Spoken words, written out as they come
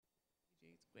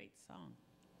Great song.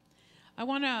 I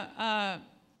want to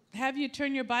have you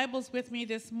turn your Bibles with me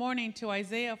this morning to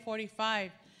Isaiah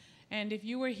 45. And if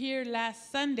you were here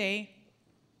last Sunday,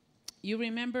 you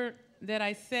remember that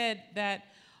I said that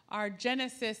our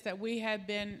Genesis that we had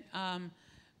been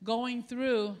going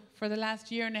through for the last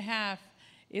year and a half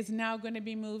is now going to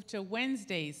be moved to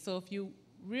Wednesdays. So if you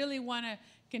really want to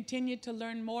continue to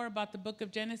learn more about the book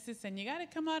of Genesis, then you got to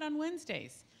come out on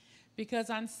Wednesdays. Because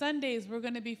on Sundays, we're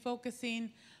going to be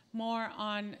focusing more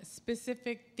on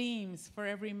specific themes for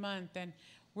every month. And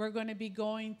we're going to be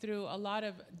going through a lot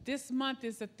of, this month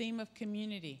is the theme of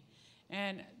community.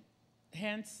 And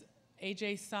hence,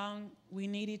 AJ's song, We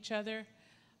Need Each Other.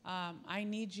 I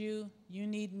need you, you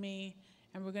need me.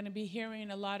 And we're going to be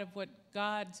hearing a lot of what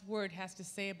God's word has to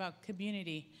say about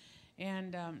community.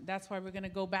 And that's why we're going to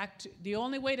go back to, the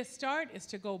only way to start is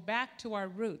to go back to our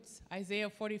roots. Isaiah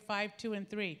 45, 2 and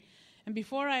 3. And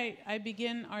before I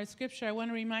begin our scripture, I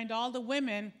want to remind all the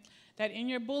women that in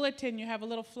your bulletin you have a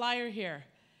little flyer here.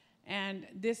 And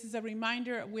this is a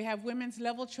reminder, we have women's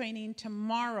level training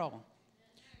tomorrow.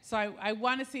 So I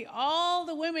want to see all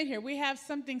the women here. We have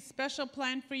something special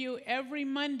planned for you every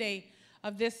Monday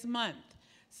of this month.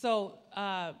 So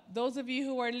those of you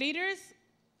who are leaders,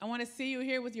 I want to see you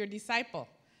here with your disciple.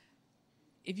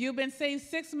 If you've been saved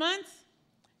 6 months,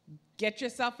 get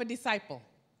yourself a disciple.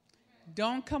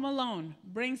 Don't come alone.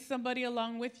 Bring somebody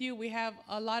along with you. We have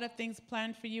a lot of things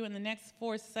planned for you in the next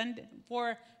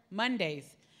 4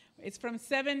 Mondays. It's from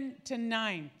 7 to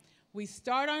 9. We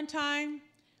start on time.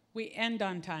 We end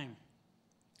on time.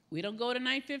 We don't go to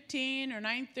 9:15 or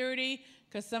 9:30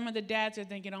 because some of the dads are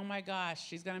thinking, oh, my gosh,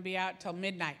 she's going to be out till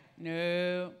midnight.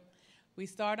 No. We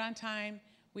start on time.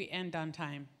 We end on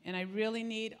time. And I really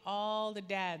need all the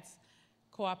dads'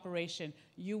 cooperation.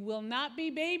 You will not be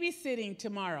babysitting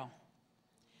tomorrow.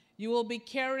 You will be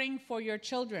caring for your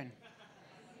children.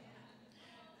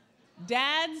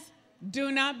 Dads,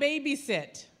 do not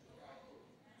babysit.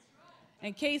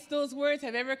 In case those words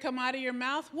have ever come out of your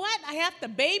mouth, what? I have to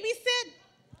babysit?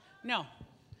 No.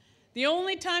 The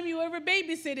only time you ever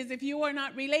babysit is if you are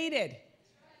not related.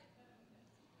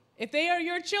 If they are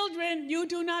your children, you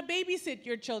do not babysit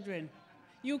your children.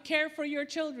 You care for your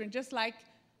children, just like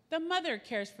the mother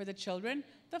cares for the children,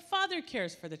 the father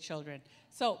cares for the children.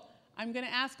 So I'm going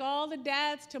to ask all the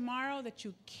dads tomorrow that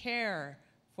you care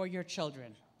for your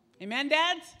children. Amen,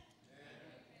 dads?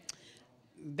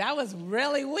 Amen. That was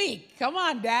really weak. Come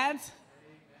on, dads.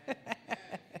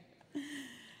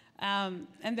 And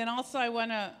then also I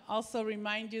want to also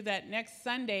remind you that next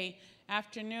Sunday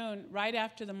afternoon, right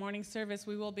after the morning service,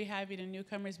 we will be having a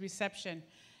newcomers reception.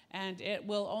 And it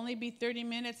will only be 30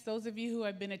 minutes. Those of you who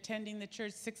have been attending the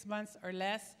church 6 months or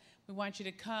less, we want you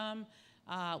to come.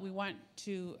 We want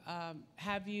to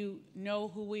have you know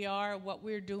who we are, what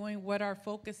we're doing, what our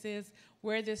focus is,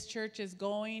 where this church is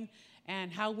going,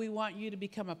 and how we want you to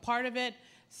become a part of it.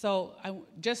 So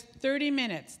just 30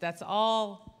 minutes, that's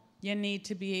all you need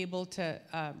to be able to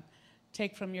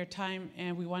take from your time,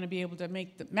 and we want to be able to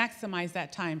maximize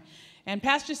that time. And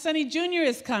Pastor Sonny Jr.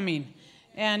 is coming,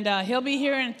 and he'll be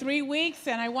here in 3 weeks,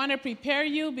 and I want to prepare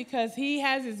you because he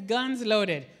has his guns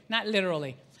loaded, not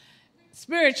literally.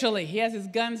 Spiritually, he has his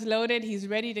guns loaded. He's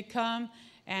ready to come,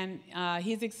 and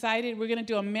he's excited. We're going to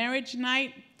do a marriage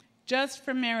night just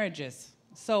for marriages.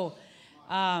 So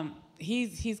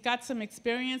he's got some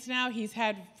experience now. He's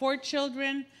had 4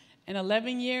 children in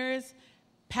 11 years,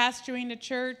 pastoring the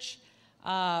church,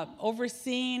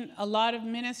 overseeing a lot of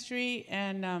ministry,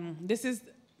 and this is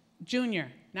junior,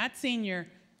 not senior,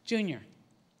 junior.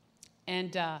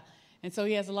 And so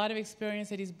he has a lot of experience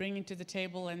that he's bringing to the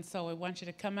table, and so I want you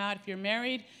to come out. If you're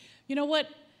married, you know what?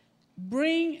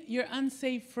 Bring your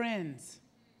unsaved friends.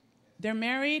 They're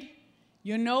married.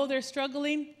 You know they're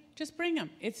struggling. Just bring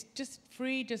them. It's just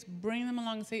free. Just bring them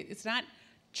along and say, it's not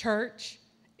church.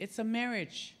 It's a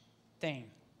marriage thing,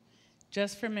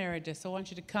 just for marriages. So I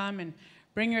want you to come and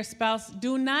bring your spouse.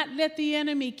 Do not let the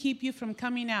enemy keep you from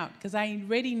coming out, because I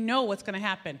already know what's going to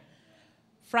happen.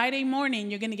 Friday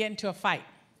morning, you're going to get into a fight.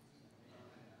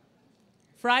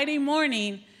 Friday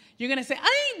morning, you're going to say,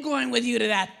 I ain't going with you to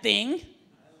that thing.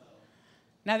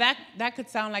 Now, that could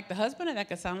sound like the husband, or that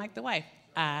could sound like the wife.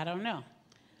 I don't know.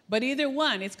 But either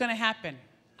one, it's going to happen.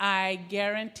 I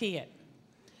guarantee it.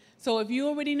 So if you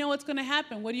already know what's going to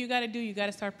happen, what do you got to do? You got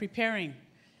to start preparing.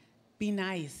 Be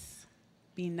nice.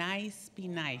 Be nice. Be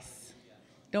nice.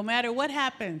 No matter what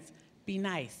happens, be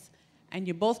nice. And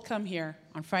you both come here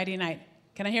on Friday night.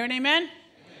 Can I hear an amen?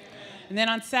 And then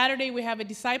on Saturday, we have a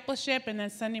discipleship, and then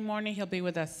Sunday morning, he'll be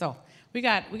with us. So we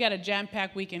got a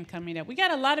jam-packed weekend coming up. We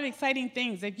got a lot of exciting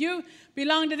things. If you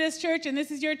belong to this church and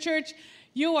this is your church,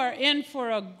 You are in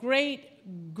for a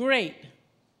great, great,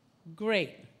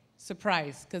 great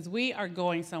surprise because we are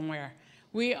going somewhere.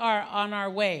 We are on our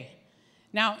way.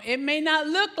 Now, it may not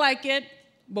look like it,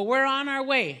 but we're on our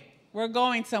way. We're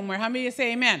going somewhere. How many of you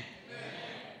say amen?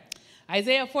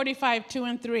 Isaiah 45, 2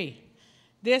 and 3.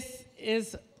 This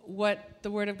is what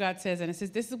the Word of God says. And it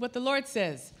says, this is what the Lord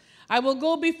says. I will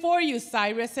go before you,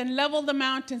 Cyrus, and level the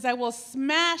mountains. I will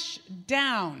smash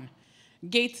down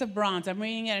gates of bronze. I'm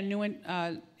reading it at a New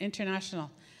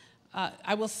International.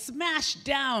 I will smash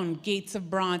down gates of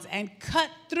bronze and cut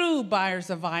through bars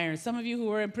of iron. Some of you who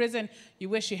were in prison, you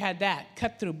wish you had that.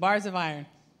 Cut through bars of iron.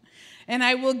 And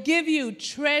I will give you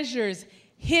treasures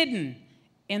hidden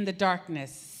in the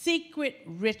darkness, secret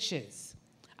riches.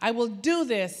 I will do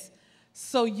this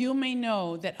so you may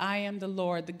know that I am the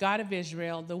Lord, the God of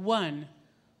Israel, the one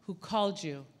who called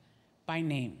you by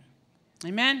name.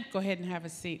 Amen? Go ahead and have a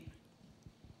seat.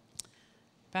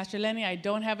 Pastor Lenny, I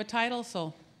don't have a title,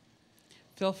 so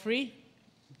feel free.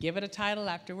 Give it a title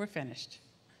after we're finished.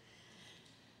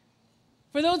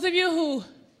 For those of you who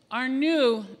are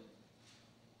new,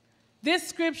 this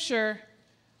scripture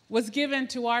was given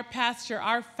to our pastor,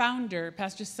 our founder,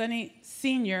 Pastor Sonny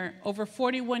Sr., over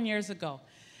 41 years ago.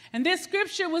 And this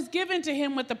scripture was given to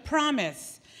him with a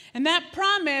promise. And that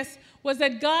promise was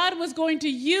that God was going to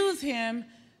use him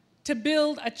to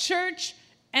build a church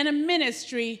and a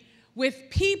ministry with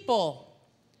people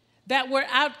that were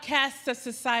outcasts of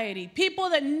society, people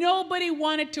that nobody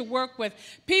wanted to work with,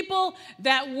 people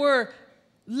that were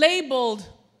labeled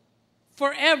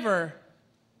forever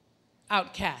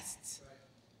outcasts.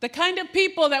 The kind of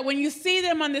people that when you see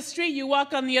them on the street, you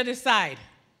walk on the other side.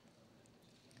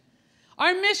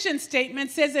 Our mission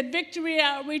statement says that Victory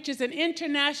Outreach is an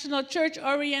international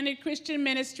church-oriented Christian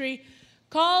ministry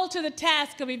called to the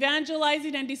task of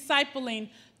evangelizing and discipling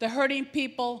the hurting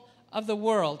people of the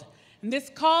world. And this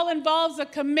call involves a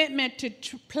commitment to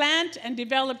plant and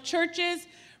develop churches,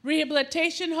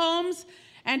 rehabilitation homes,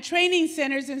 and training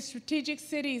centers in strategic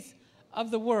cities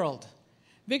of the world.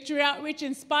 Victory Outreach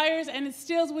inspires and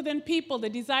instills within people the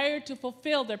desire to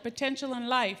fulfill their potential in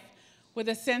life with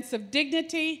a sense of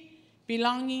dignity,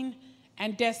 belonging,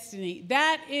 and destiny.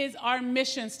 That is our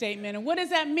mission statement. And what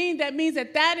does that mean? That means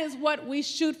that is what we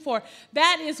shoot for.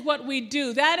 That is what we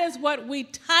do. That is what we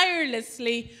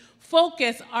tirelessly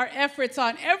focus our efforts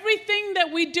on. Everything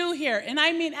that we do here, and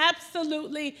I mean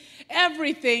absolutely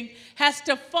everything, has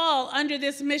to fall under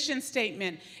this mission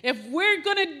statement. If we're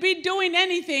going to be doing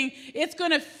anything, it's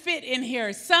going to fit in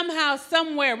here somehow,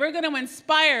 somewhere. We're going to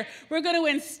inspire. We're going to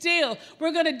instill.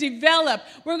 We're going to develop.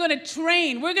 We're going to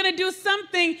train. We're going to do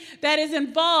something that is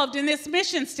involved in this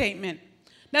mission statement.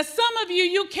 Now, some of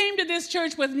you came to this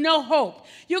church with no hope.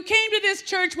 You came to this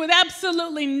church with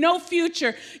absolutely no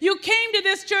future. You came to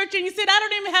this church and you said, I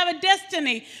don't even have a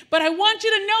destiny. But I want you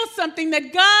to know something,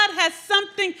 that God has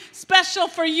something special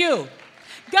for you.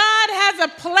 God has a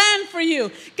plan for you.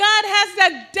 God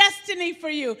has a destiny for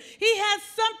you. He has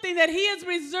something that He has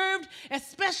reserved,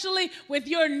 especially with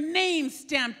your name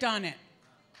stamped on it.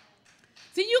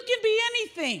 See, you can be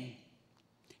anything.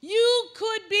 You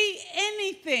could be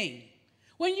anything.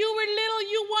 When you were little,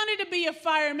 you wanted to be a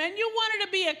fireman. You wanted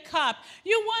to be a cop.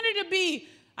 You wanted to be,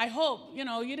 I hope, you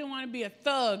didn't want to be a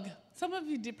thug. Some of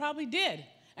you probably did.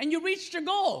 And you reached your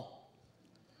goal.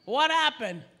 What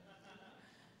happened?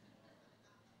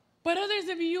 But others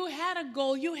of you had a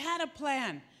goal. You had a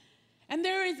plan. And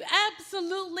there is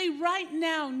absolutely right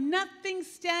now nothing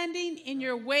standing in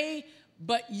your way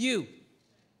but you.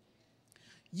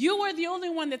 You are the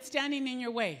only one that's standing in your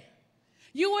way.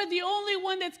 You are the only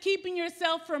one that's keeping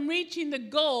yourself from reaching the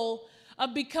goal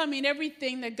of becoming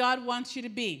everything that God wants you to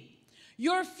be.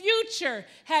 Your future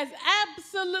has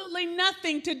absolutely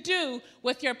nothing to do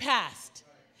with your past.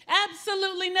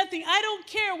 Absolutely nothing. I don't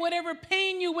care whatever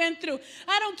pain you went through.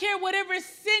 I don't care whatever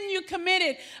sin you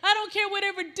committed. I don't care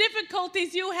whatever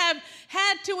difficulties you have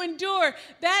had to endure.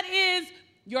 That is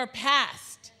your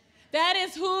past. That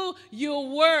is who you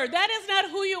were. That is not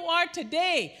who you are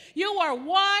today. You are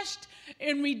washed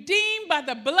and redeemed by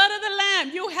the blood of the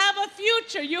Lamb. You have a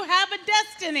future. You have a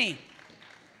destiny.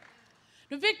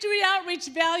 The Victory Outreach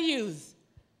values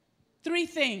three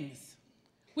things.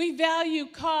 We value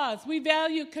cause, we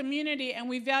value community, and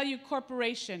we value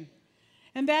corporation.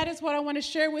 And that is what I want to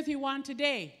share with you on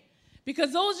today.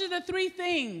 Because those are the three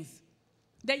things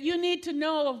that you need to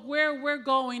know of where we're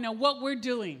going and what we're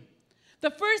doing. The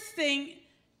first thing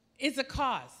is a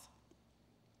cause.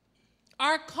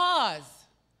 Our cause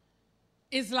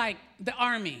is like the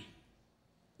army.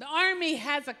 The army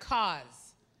has a cause.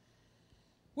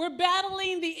 We're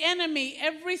battling the enemy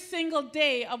every single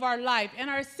day of our life, and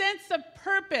our sense of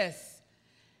purpose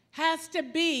has to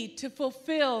be to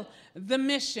fulfill the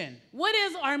mission. What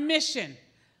is our mission?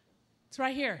 It's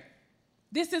right here.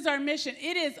 This is our mission.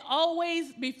 It is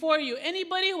always before you.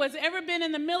 Anybody who has ever been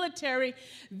in the military,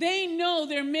 they know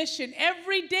their mission.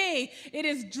 Every day it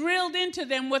is drilled into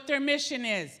them what their mission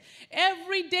is.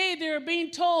 Every day they're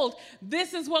being told,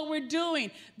 this is what we're doing.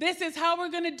 This is how we're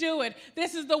going to do it.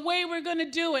 This is the way we're going to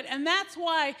do it. And that's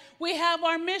why we have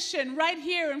our mission right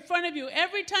here in front of you.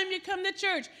 Every time you come to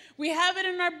church, we have it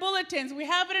in our bulletins. We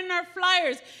have it in our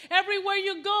flyers. Everywhere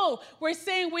you go, we're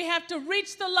saying we have to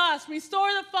reach the lost, restore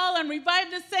the fallen, revive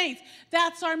the saints.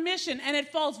 That's our mission. And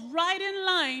it falls right in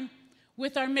line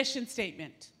with our mission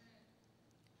statement.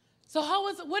 So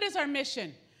what is our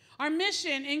mission? Our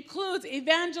mission includes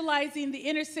evangelizing the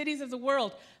inner cities of the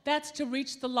world. That's to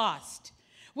reach the lost.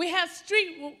 We have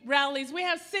street rallies. We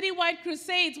have citywide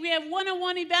crusades. We have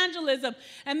one-on-one evangelism.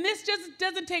 And this just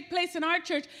doesn't take place in our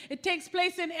church. It takes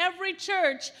place in every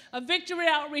church of Victory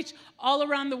Outreach all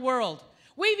around the world.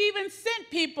 We've even sent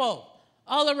people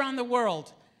all around the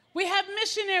world. We have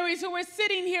missionaries who are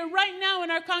sitting here right now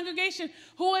in our congregation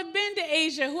who have been to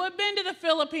Asia, who have been to the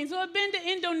Philippines, who have been to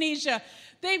Indonesia.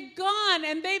 They've gone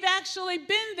and they've actually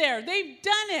been there. They've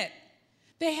done it.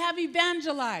 They have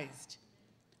evangelized.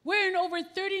 We're in over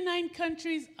 39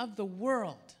 countries of the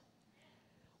world.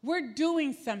 We're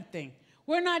doing something.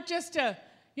 We're not just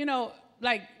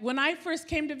like when I first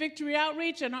came to Victory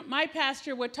Outreach, and my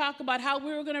pastor would talk about how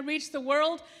we were going to reach the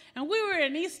world, and we were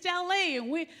in East LA,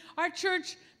 and our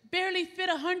church barely fit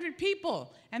 100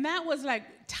 people, and that was like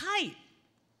tight.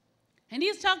 And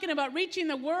he's talking about reaching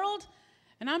the world,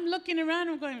 and I'm looking around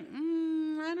and I'm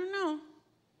going, I don't know.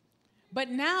 But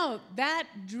now that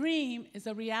dream is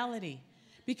a reality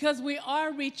because we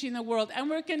are reaching the world, and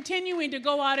we're continuing to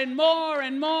go out in more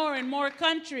and more and more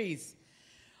countries.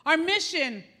 Our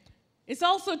mission is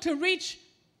also to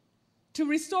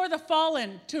restore the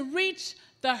fallen, to reach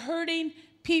the hurting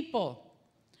people.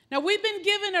 Now, we've been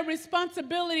given a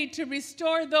responsibility to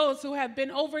restore those who have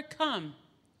been overcome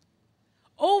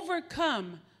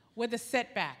with a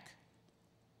setback.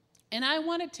 And I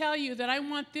want to tell you that I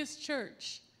want this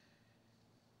church,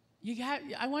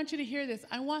 I want you to hear this.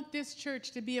 I want this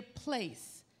church to be a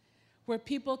place where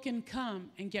people can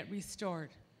come and get restored.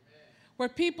 Where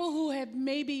people who have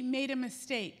maybe made a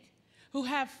mistake, who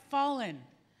have fallen,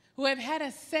 who have had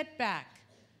a setback,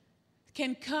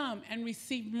 can come and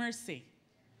receive mercy.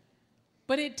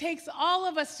 But it takes all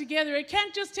of us together. It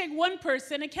can't just take one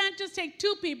person. It can't just take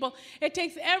two people. It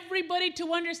takes everybody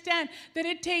to understand that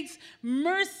it takes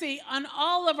mercy on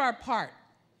all of our part.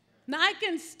 Now, I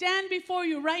can stand before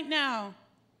you right now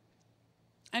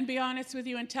and be honest with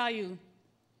you and tell you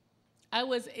I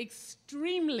was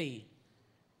extremely,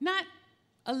 not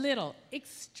a little,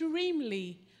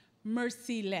 extremely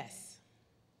merciless.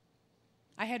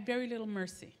 I had very little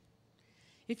mercy.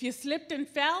 If you slipped and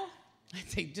fell, I'd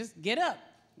say, just get up.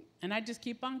 And I'd just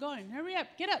keep on going. Hurry up,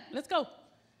 get up, let's go.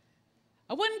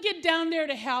 I wouldn't get down there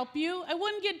to help you. I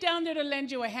wouldn't get down there to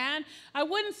lend you a hand. I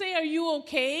wouldn't say, are you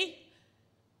okay?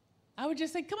 I would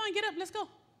just say, come on, get up, let's go.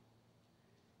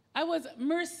 I was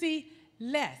merciless.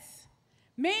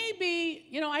 Maybe,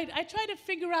 I try to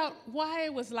figure out why I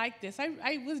was like this.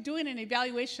 I was doing an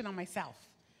evaluation on myself,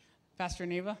 Pastor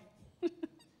Neva. I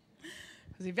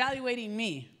was evaluating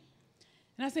me.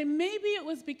 And I say, maybe it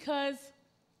was because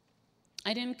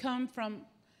I didn't come from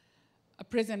a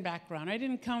prison background. I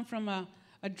didn't come from a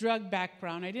drug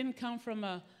background. I didn't come from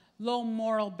a low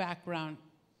moral background.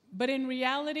 But in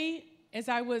reality, as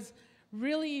I was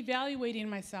really evaluating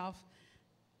myself,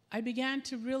 I began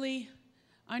to really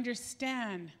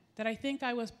understand that I think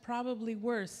I was probably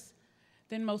worse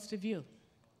than most of you.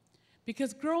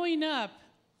 Because growing up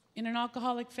in an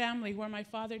alcoholic family where my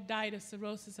father died of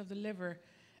cirrhosis of the liver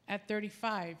at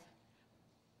 35,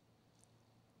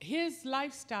 his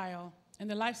lifestyle and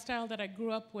the lifestyle that I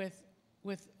grew up with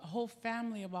a whole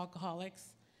family of alcoholics,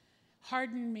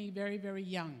 hardened me very, very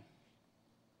young.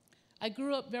 I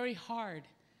grew up very hard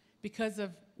because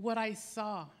of what I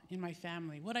saw in my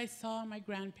family, what I saw in my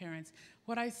grandparents,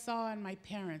 what I saw in my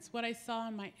parents, what I saw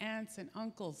in my aunts and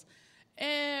uncles.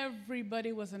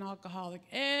 Everybody was an alcoholic.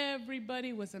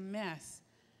 Everybody was a mess.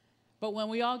 But when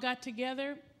we all got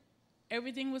together,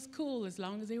 everything was cool as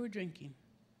long as they were drinking.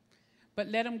 But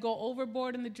let them go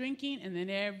overboard in the drinking, and then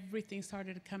everything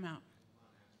started to come out.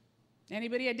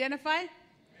 Anybody identify?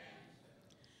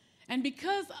 And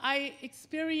because I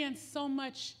experienced so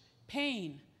much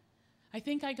pain, I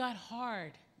think I got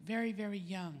hard very, very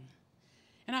young.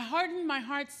 And I hardened my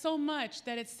heart so much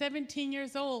that at 17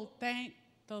 years old, thank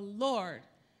the Lord,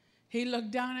 he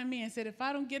looked down at me and said, if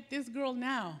I don't get this girl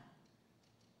now,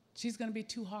 she's going to be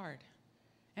too hard.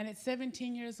 And at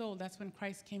 17 years old, that's when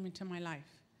Christ came into my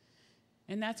life.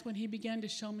 And that's when he began to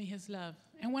show me his love.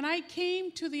 And when I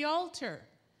came to the altar,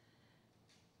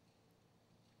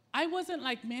 I wasn't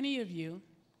like many of you,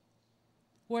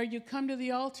 where you come to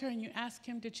the altar and you ask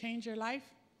him to change your life.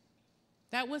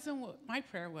 That wasn't what my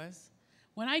prayer was.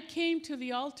 When I came to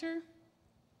the altar,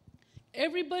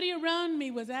 everybody around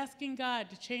me was asking God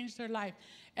to change their life.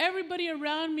 Everybody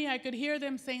around me, I could hear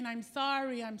them saying, I'm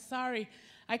sorry, I'm sorry.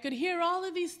 I could hear all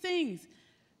of these things.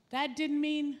 That didn't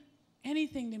mean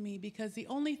anything to me, because the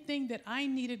only thing that I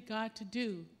needed God to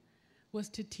do was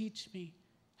to teach me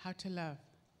how to love.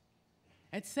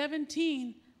 At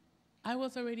 17, I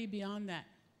was already beyond that.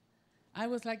 I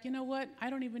was like, you know what? I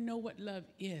don't even know what love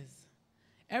is.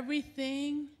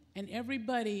 Everything and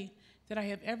everybody that I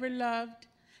have ever loved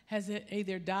has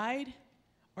either died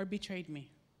or betrayed me.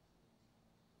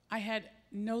 I had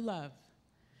no love.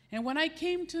 And when I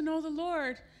came to know the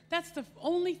Lord, that's the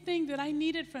only thing that I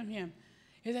needed from him,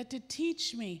 is that to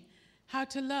teach me how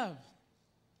to love.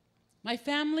 My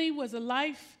family was a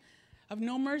life of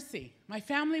no mercy. My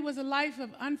family was a life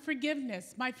of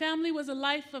unforgiveness. My family was a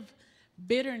life of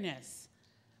bitterness.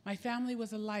 My family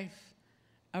was a life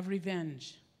of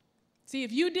revenge. See,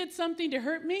 if you did something to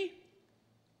hurt me,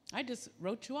 I just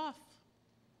wrote you off.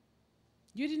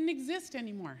 You didn't exist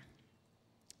anymore.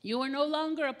 You were no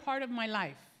longer a part of my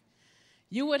life.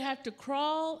 You would have to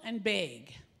crawl and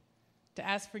beg to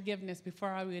ask forgiveness before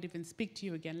I would even speak to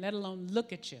you again, let alone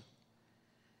look at you.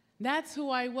 That's who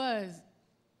I was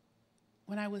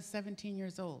when I was 17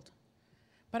 years old.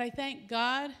 But I thank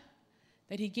God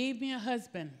that he gave me a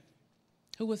husband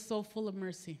who was so full of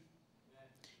mercy.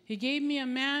 He gave me a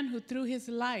man who, through his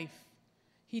life,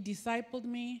 he discipled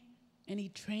me and he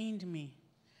trained me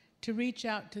to reach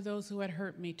out to those who had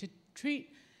hurt me, to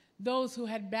treat those who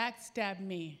had backstabbed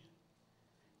me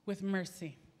with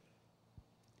mercy.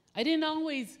 I didn't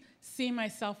always see my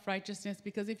self-righteousness,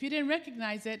 because if you didn't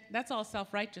recognize it, that's all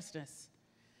self-righteousness.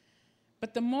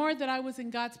 But the more that I was in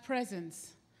God's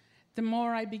presence, the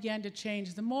more I began to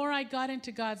change. The more I got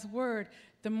into God's word,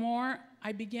 the more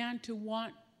I began to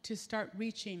want to start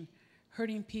reaching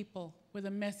hurting people with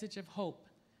a message of hope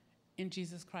in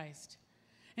Jesus Christ.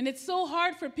 And it's so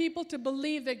hard for people to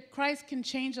believe that Christ can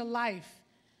change a life,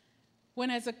 when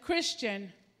as a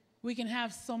Christian, we can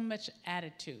have so much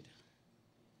attitude.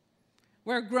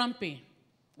 We're grumpy.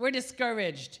 We're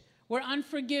discouraged. We're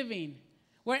unforgiving.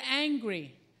 We're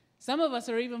angry. Some of us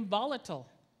are even volatile.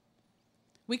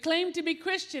 We claim to be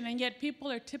Christian, and yet people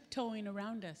are tiptoeing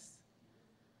around us.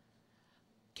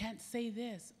 Can't say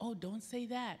this. Oh, don't say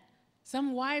that.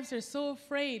 Some wives are so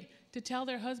afraid to tell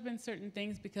their husbands certain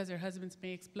things because their husbands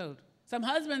may explode. Some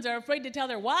husbands are afraid to tell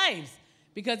their wives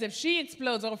because if she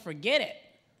explodes, oh, forget it.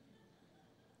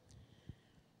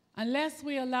 Unless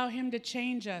we allow him to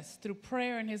change us through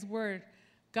prayer and his word,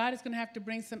 God is going to have to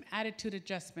bring some attitude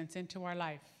adjustments into our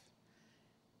life.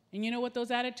 And you know what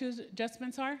those attitude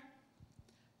adjustments are?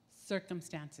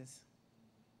 Circumstances.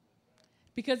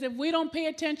 Because if we don't pay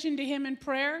attention to him in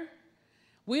prayer,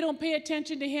 we don't pay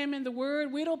attention to him in the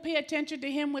word, we don't pay attention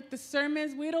to him with the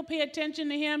sermons, we don't pay attention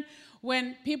to him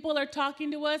when people are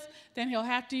talking to us, then he'll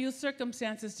have to use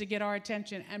circumstances to get our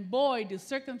attention. And boy, do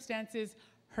circumstances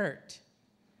hurt.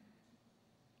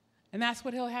 And that's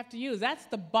what he'll have to use. That's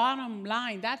the bottom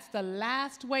line. That's the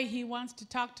last way he wants to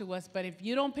talk to us. But if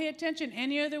you don't pay attention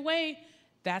any other way,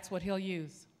 that's what he'll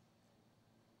use.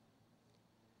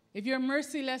 If you're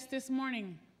merciless this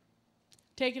morning,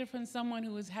 take it from someone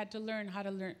who has had to learn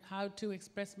how to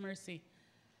express mercy.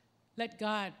 Let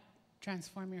God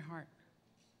transform your heart.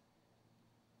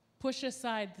 Push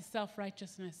aside the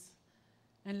self-righteousness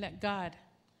and let God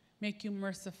make you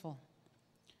merciful.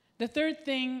 The third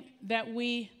thing that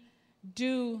we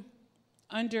do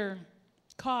under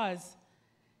cause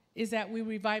is that we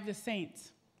revive the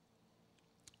saints.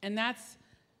 And that's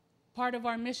part of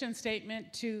our mission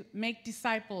statement, to make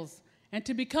disciples and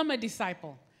to become a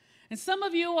disciple. And some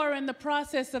of you are in the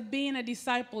process of being a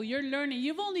disciple. You're learning.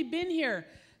 You've only been here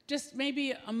just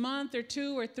maybe a month or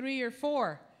 2 or 3 or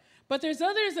 4. But there's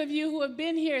others of you who have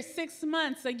been here 6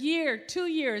 months, a year, 2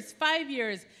 years, 5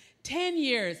 years, 10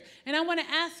 years. And I want to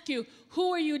ask you,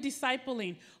 who are you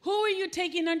discipling? Who are you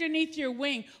taking underneath your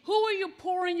wing? Who are you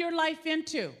pouring your life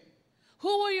into? Who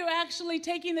are you actually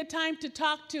taking the time to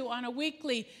talk to on a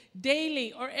weekly,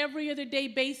 daily, or every other day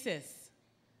basis?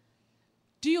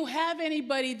 Do you have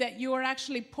anybody that you are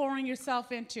actually pouring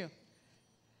yourself into?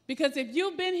 Because if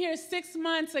you've been here 6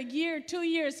 months, a year, 2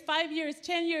 years, 5 years,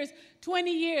 10 years,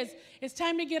 20 years, it's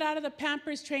time to get out of the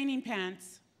Pampers training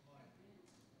pants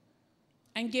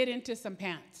and get into some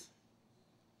pants.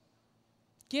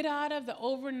 Get out of the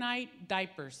overnight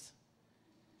diapers.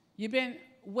 You've been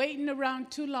waiting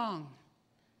around too long.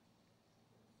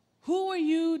 Who are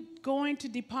you going to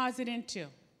deposit into?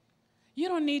 You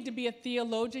don't need to be a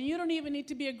theologian. You don't even need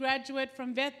to be a graduate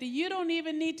from Vethe. You don't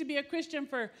even need to be a Christian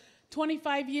for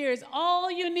 25 years. All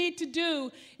you need to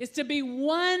do is to be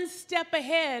one step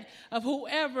ahead of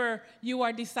whoever you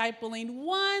are discipling.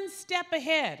 One step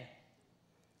ahead.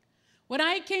 When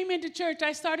I came into church,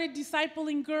 I started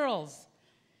discipling girls,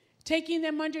 taking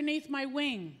them underneath my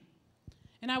wing.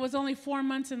 And I was only 4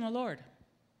 months in the Lord.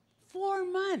 4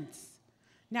 months.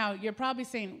 Now, you're probably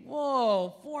saying,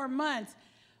 whoa, 4 months.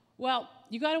 Well,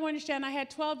 you got to understand, I had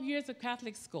 12 years of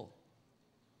Catholic school.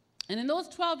 And in those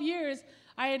 12 years,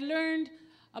 I had learned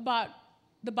about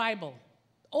the Bible,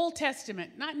 Old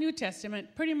Testament, not New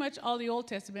Testament, pretty much all the Old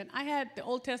Testament. I had the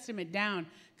Old Testament down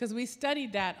because we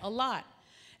studied that a lot.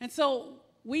 And so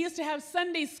we used to have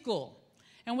Sunday school.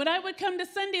 And when I would come to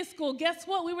Sunday school, guess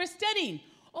what? We were studying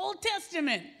Old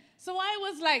Testament. So I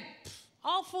was like,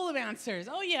 all full of answers.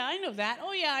 Oh, yeah, I know that.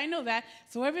 Oh, yeah, I know that.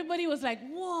 So everybody was like,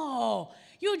 whoa,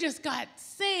 you just got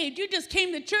saved. You just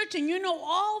came to church and you know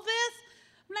all this?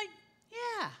 I'm like,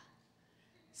 yeah.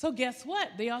 So guess what?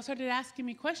 They all started asking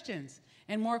me questions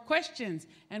and more questions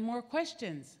and more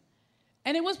questions.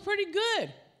 And it was pretty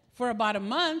good for about a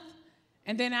month.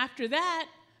 And then after that,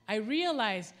 I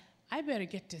realized I better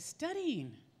get to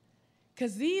studying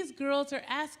because these girls are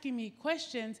asking me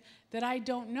questions that I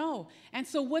don't know. And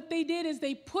so what they did is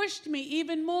they pushed me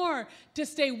even more to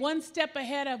stay one step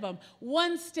ahead of them.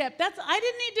 One step. I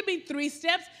didn't need to be 3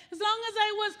 steps. As long as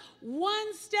I was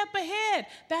one step ahead.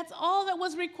 That's all that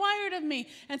was required of me.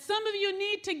 And some of you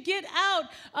need to get out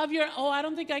of your, oh, I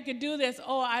don't think I could do this.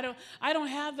 Oh, I don't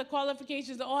have the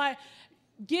qualifications.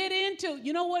 Get into,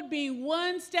 you know what, being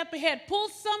one step ahead. Pull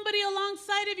somebody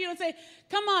alongside of you and say,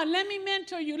 come on, let me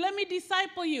mentor you. Let me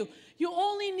disciple you. You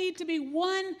only need to be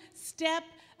one step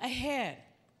ahead.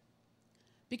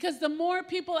 Because the more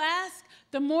people ask,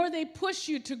 the more they push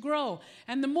you to grow.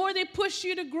 And the more they push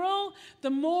you to grow,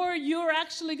 the more you're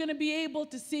actually going to be able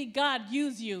to see God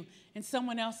use you in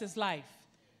someone else's life.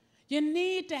 You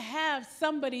need to have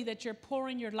somebody that you're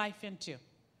pouring your life into.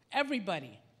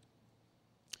 Everybody.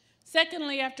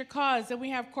 Secondly, after cause, then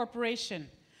we have corporation.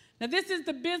 Now, this is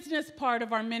the business part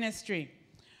of our ministry.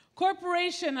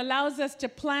 Corporation allows us to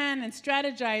plan and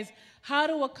strategize how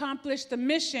to accomplish the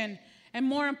mission, and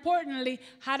more importantly,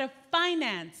 how to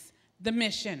finance the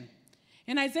mission.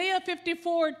 In Isaiah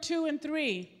 54, 2 and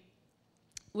 3,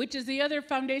 which is the other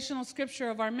foundational scripture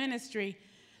of our ministry,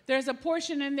 there's a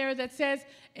portion in there that says,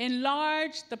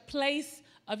 enlarge the place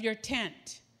of your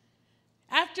tent.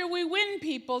 After we win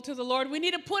people to the Lord, we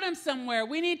need to put them somewhere.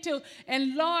 We need to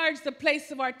enlarge the place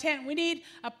of our tent. We need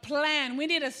a plan. We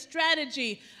need a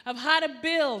strategy of how to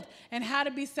build and how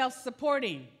to be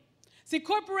self-supporting. See,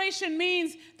 corporation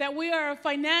means that we are a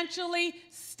financially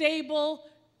stable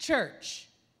church.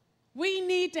 We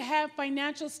need to have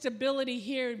financial stability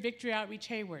here in Victory Outreach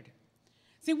Hayward.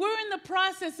 See, we're in the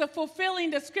process of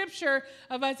fulfilling the scripture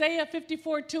of Isaiah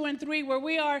 54, 2 and 3, where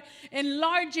we are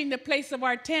enlarging the place of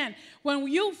our tent.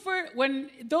 When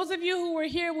those of you who were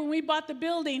here when we bought the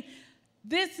building,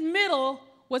 this middle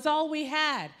was all we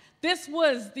had. This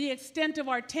was the extent of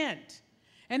our tent.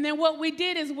 And then what we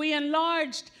did is we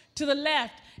enlarged to the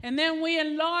left, and then we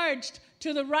enlarged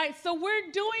to the right. So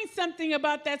we're doing something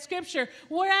about that scripture.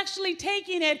 We're actually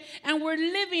taking it and we're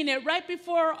living it right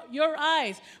before your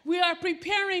eyes. We are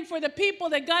preparing for the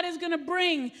people that God is going to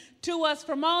bring to us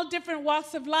from all different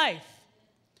walks of life.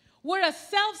 We're a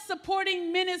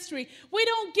self-supporting ministry. We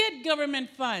don't get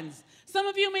government funds. Some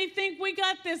of you may think we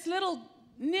got this little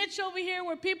niche over here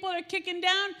where people are kicking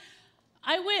down.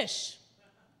 I wish.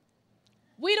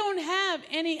 We don't have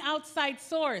any outside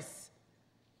source.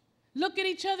 Look at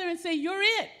each other and say, you're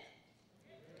it.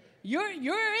 You're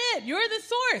it. You're the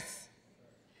source.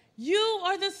 You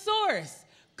are the source.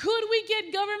 Could we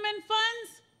get government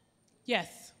funds?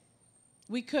 Yes,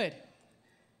 we could.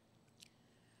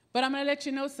 But I'm going to let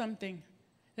you know something,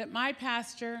 that my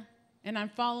pastor, and I'm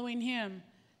following him,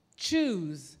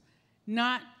 choose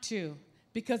not to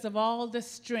because of all the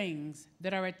strings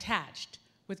that are attached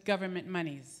with government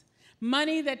monies.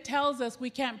 Money that tells us we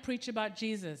can't preach about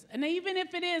Jesus. And even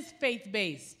if it is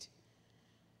faith-based.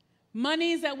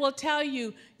 Monies that will tell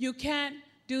you you can't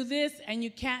do this and you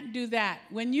can't do that.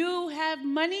 When you have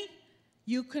money,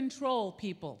 you control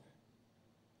people.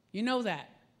 You know that.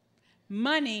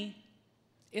 Money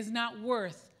is not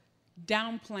worth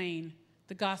downplaying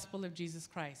the gospel of Jesus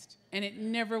Christ. And it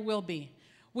never will be.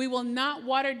 We will not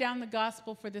water down the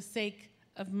gospel for the sake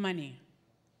of money.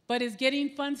 But is getting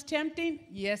funds tempting?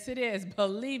 Yes, it is.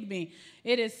 Believe me,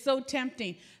 it is so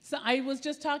tempting. So I was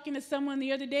just talking to someone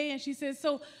the other day, and she says,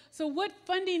 so what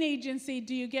funding agency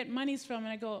do you get monies from? And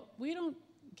I go, we don't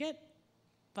get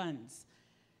funds.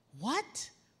 What?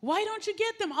 Why don't you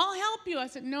get them? I'll help you. I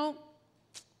said, no.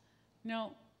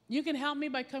 You can help me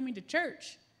by coming to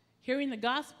church, hearing the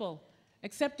gospel,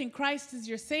 accepting Christ as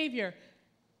your Savior.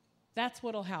 That's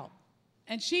what'll help.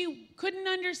 And she couldn't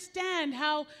understand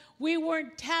how we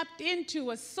weren't tapped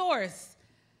into a source.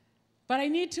 But I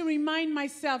need to remind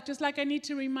myself, just like I need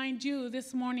to remind you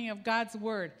this morning of God's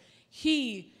word.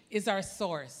 He is our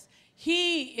source.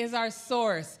 He is our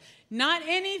source. Not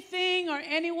anything or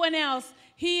anyone else.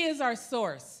 He is our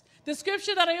source. The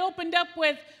scripture that I opened up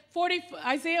with,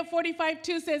 Isaiah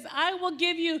 45:2 says, I will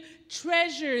give you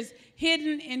treasures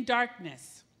hidden in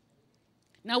darkness.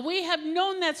 Now, we have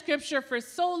known that scripture for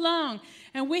so long,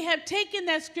 and we have taken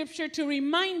that scripture to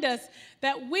remind us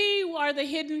that we are the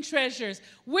hidden treasures.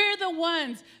 We're the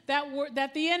ones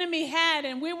that the enemy had,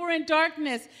 and we were in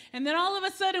darkness. And then all of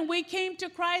a sudden, we came to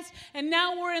Christ, and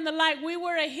now we're in the light. We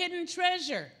were a hidden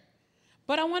treasure.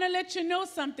 But I want to let you know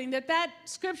something, that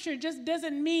scripture just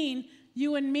doesn't mean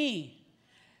you and me.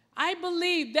 I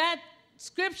believe that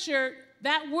scripture,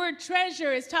 that word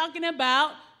treasure, is talking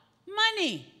about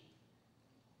money.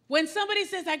 When somebody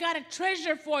says, I got a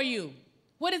treasure for you,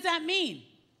 what does that mean?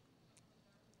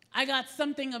 I got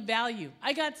something of value.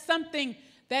 I got something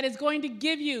that is going to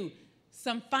give you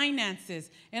some finances.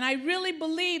 And I really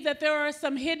believe that there are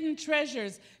some hidden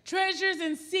treasures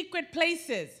in secret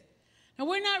places. Now,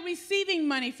 we're not receiving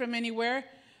money from anywhere,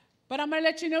 but I'm going to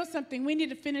let you know something. We need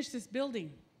to finish this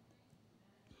building.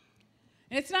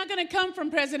 And it's not going to come from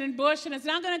President Bush, and it's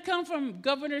not going to come from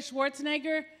Governor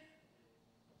Schwarzenegger.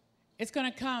 It's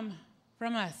going to come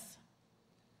from us.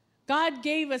 God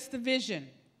gave us the vision.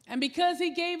 And because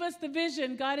he gave us the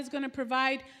vision, God is going to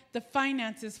provide the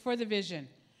finances for the vision.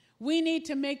 We need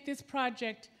to make this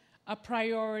project a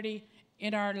priority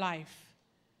in our life.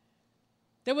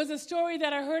 There was a story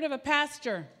that I heard of a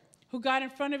pastor who got in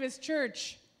front of his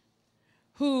church,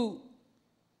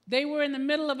 they were in the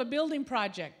middle of a building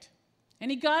project. And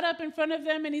he got up in front of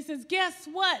them and he says, guess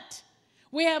what?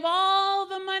 We have all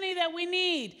the money that we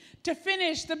need to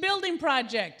finish the building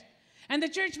project. And the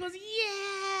church goes,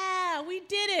 yeah, we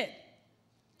did it.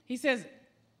 He says,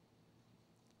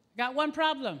 got one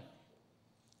problem.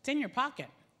 It's in your pocket.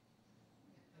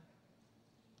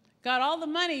 Got all the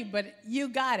money, but you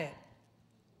got it.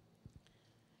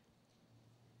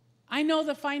 I know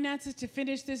the finances to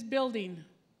finish this building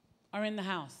are in the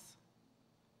house.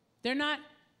 They're not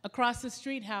across the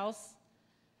street house.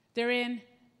 They're in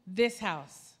this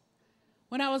house.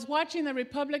 When I was watching the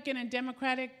Republican and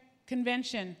Democratic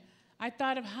convention, I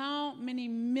thought of how many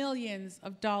millions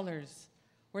of dollars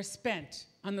were spent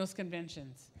on those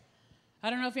conventions. I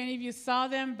don't know if any of you saw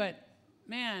them, but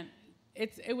man,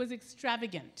 it was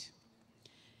extravagant.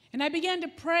 And I began to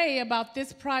pray about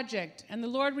this project, and the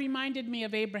Lord reminded me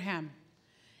of Abraham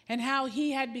and how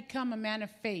he had become a man of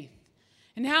faith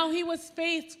and how he was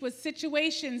faced with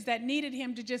situations that needed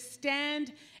him to just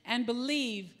stand and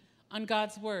believe on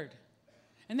God's word.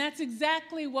 And that's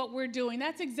exactly what we're doing.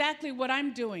 That's exactly what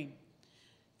I'm doing.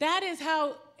 That is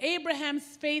how Abraham's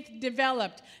faith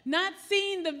developed. Not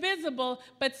seeing the visible,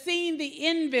 but seeing the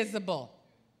invisible.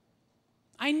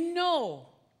 I know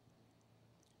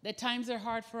that times are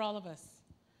hard for all of us.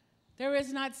 There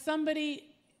is not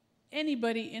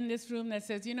anybody in this room that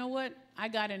says, you know what, I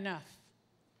got enough.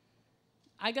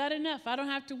 I got enough. I don't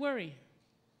have to worry.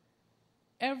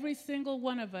 Every single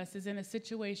one of us is in a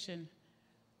situation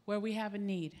where we have a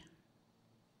need.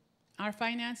 Our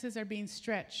finances are being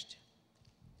stretched.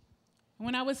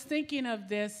 When I was thinking of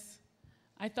this,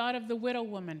 I thought of the widow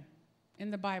woman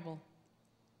in the Bible.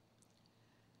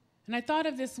 And I thought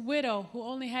of this widow who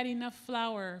only had enough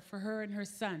flour for her and her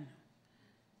son.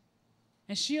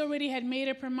 And she already had made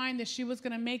up her mind that she was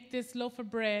going to make this loaf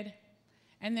of bread,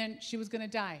 and then she was going to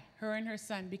die, her and her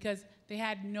son, because they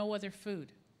had no other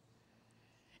food.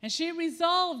 And she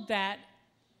resolved that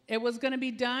it was going to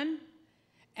be done.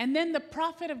 And then the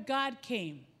prophet of God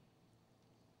came,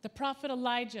 the prophet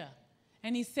Elijah,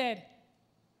 and he said,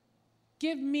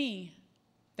 give me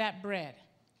that bread.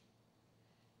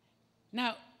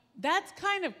 Now, that's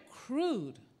kind of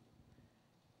crude.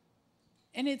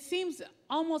 And it seems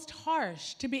almost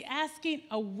harsh to be asking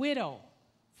a widow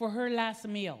for her last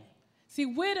meal. See,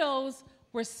 widows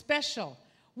were special.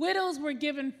 Widows were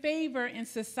given favor in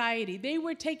society. They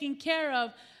were taken care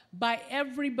of by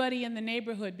everybody in the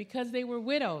neighborhood because they were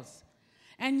widows.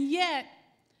 And yet,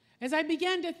 as I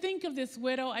began to think of this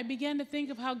widow, I began to think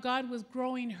of how God was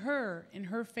growing her in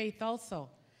her faith also.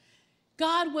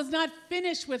 God was not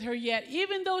finished with her yet.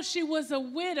 Even though she was a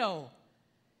widow,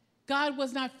 God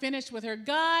was not finished with her.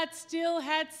 God still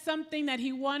had something that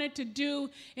he wanted to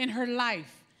do in her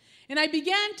life. And I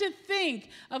began to think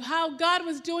of how God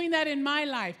was doing that in my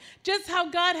life. Just how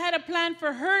God had a plan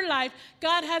for her life,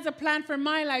 God has a plan for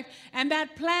my life. And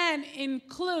that plan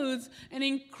includes an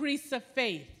increase of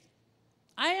faith.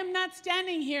 I am not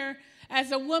standing here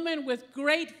as a woman with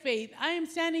great faith. I am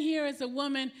standing here as a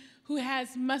woman who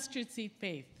has mustard seed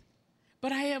faith.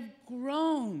 But I have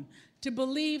grown to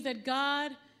believe that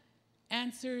God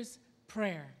answers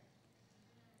prayer.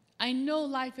 I know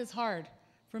life is hard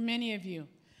for many of you,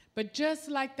 but just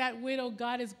like that widow,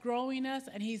 God is growing us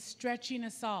and he's stretching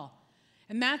us all.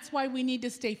 And that's why we need to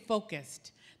stay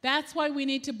focused. That's why we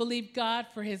need to believe God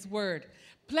for his word.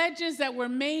 Pledges that were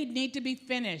made need to be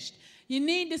finished. You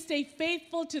need to stay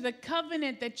faithful to the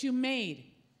covenant that you made.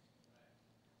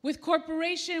 With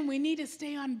corporation, we need to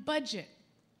stay on budget.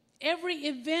 Every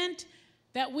event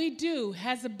that we do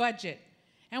has a budget.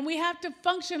 And we have to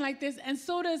function like this, and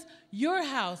so does your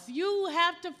house. You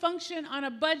have to function on a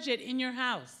budget in your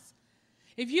house.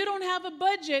 If you don't have a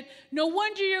budget, no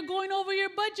wonder you're going over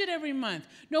your budget every month.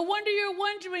 No wonder you're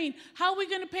wondering, how are we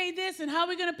going to pay this and how are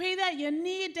we going to pay that? You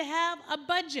need to have a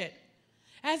budget.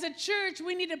 As a church,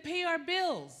 we need to pay our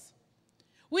bills.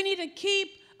 We need to keep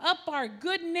up our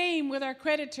good name with our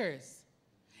creditors.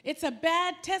 It's a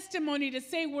bad testimony to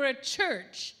say we're a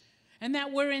church and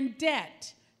that we're in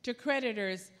debt to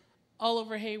creditors all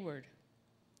over Hayward.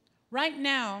 Right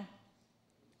now,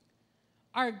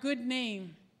 our good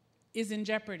name is in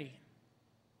jeopardy.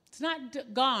 It's not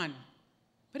gone,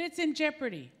 but it's in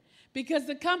jeopardy because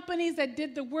the companies that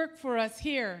did the work for us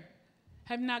here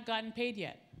have not gotten paid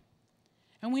yet.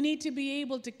 And we need to be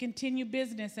able to continue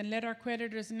business and let our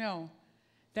creditors know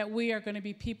that we are going to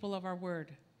be people of our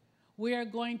word. We are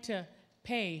going to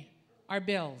pay our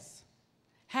bills.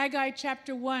 Haggai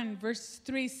chapter 1, verse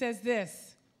 3 says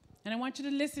this, and I want you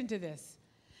to listen to this.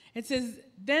 It says,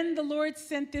 "Then the Lord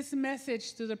sent this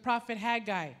message to the prophet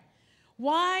Haggai.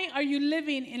 Why are you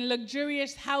living in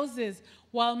luxurious houses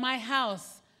while my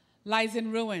house lies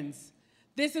in ruins?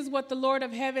 This is what the Lord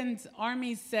of heaven's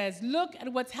armies says. Look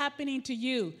at what's happening to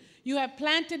you. You have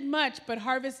planted much, but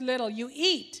harvest little. You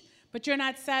eat, but you're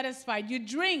not satisfied. You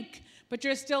drink, but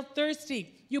you're still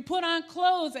thirsty. You put on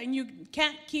clothes and you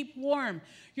can't keep warm.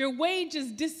 Your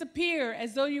wages disappear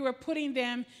as though you were putting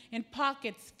them in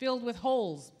pockets filled with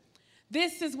holes.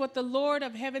 This is what the Lord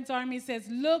of heaven's army says.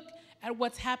 Look at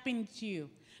what's happening to you.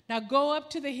 Now go up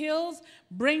to the hills,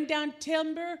 bring down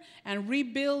timber, and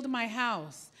rebuild my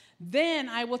house. Then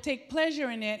I will take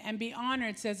pleasure in it and be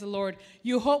honored, says the Lord.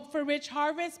 You hoped for rich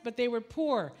harvests, but they were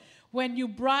poor. When you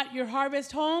brought your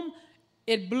harvest home,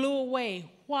 it blew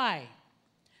away. Why?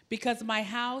 Because my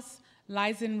house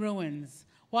lies in ruins,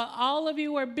 while all of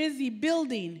you are busy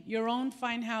building your own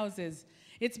fine houses.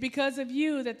 It's because of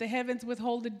you that the heavens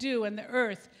withhold the dew and the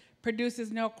earth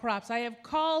produces no crops. I have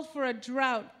called for a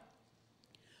drought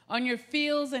on your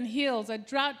fields and hills, a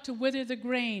drought to wither the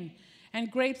grain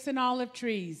and grapes and olive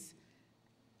trees.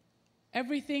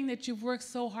 Everything that you've worked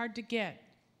so hard to get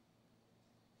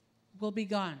will be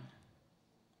gone.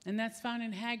 And that's found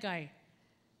in Haggai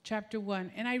chapter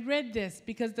 1. And I read this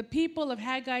because the people of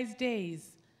Haggai's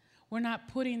days were not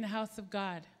putting the house of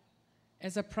God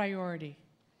as a priority.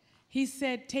 He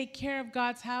said, take care of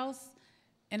God's house,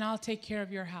 and I'll take care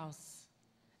of your house.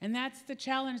 And that's the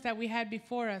challenge that we had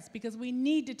before us, because we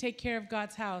need to take care of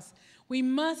God's house. We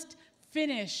must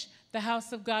finish the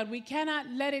house of God. We cannot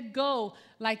let it go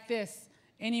like this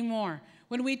anymore.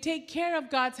 When we take care of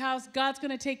God's house, God's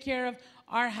going to take care of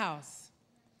our house.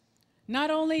 Not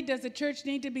only does the church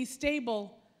need to be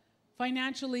stable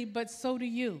financially, but so do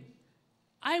you.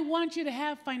 I want you to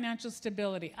have financial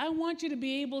stability. I want you to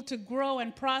be able to grow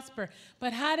and prosper.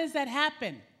 But how does that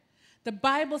happen? The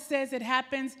Bible says it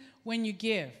happens when you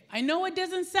give. I know it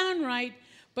doesn't sound right,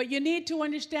 but you need to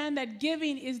understand that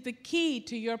giving is the key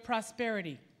to your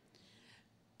prosperity.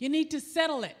 You need to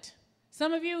settle it.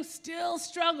 Some of you still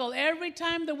struggle. Every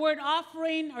time the word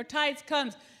offering or tithes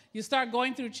comes, you start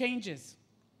going through changes.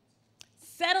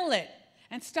 Settle it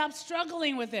and stop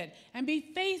struggling with it and be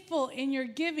faithful in your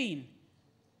giving.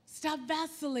 Stop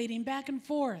vacillating back and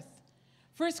forth.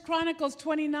 1 Chronicles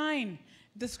 29,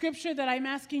 the scripture that I'm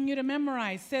asking you to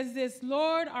memorize, says this: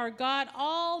 Lord our God,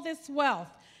 all this wealth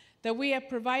that we have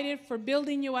provided for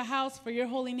building you a house for your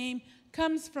holy name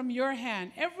comes from your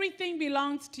hand. Everything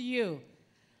belongs to you.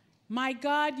 My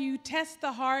God, you test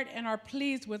the heart and are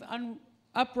pleased with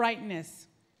uprightness.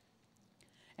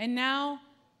 And now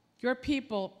your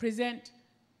people present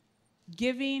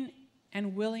giving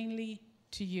and willingly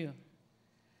to you.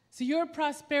 So your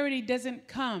prosperity doesn't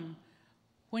come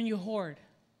when you hoard.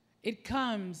 It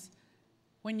comes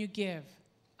when you give.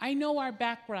 I know our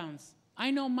backgrounds. I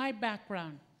know my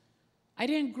background. I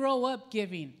didn't grow up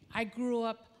giving. I grew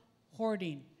up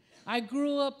hoarding. I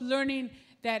grew up learning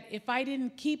that if I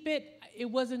didn't keep it, it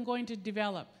wasn't going to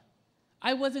develop.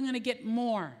 I wasn't going to get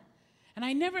more. And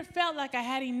I never felt like I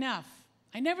had enough.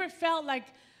 I never felt like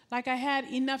I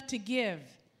had enough to give.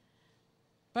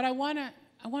 But I want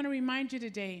to remind you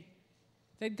today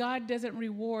that God doesn't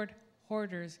reward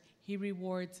hoarders. He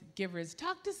rewards givers.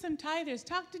 Talk to some tithers.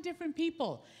 Talk to different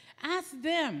people. Ask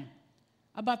them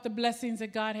about the blessings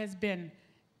that God has been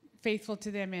faithful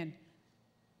to them in.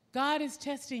 God is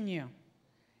testing you.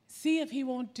 See if he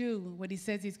won't do what he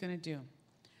says he's going to do.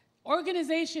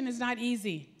 Organization is not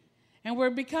easy. And we're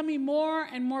becoming more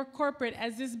and more corporate.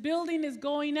 As this building is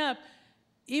going up,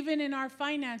 even in our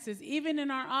finances, even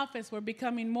in our office, we're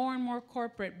becoming more and more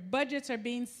corporate. Budgets are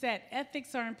being set.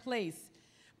 Ethics are in place.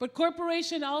 But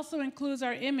corporation also includes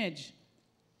our image.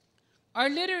 Our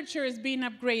literature is being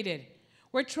upgraded.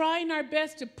 We're trying our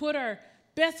best to put our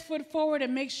best foot forward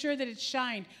and make sure that it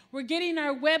shined. We're getting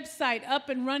our website up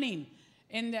and running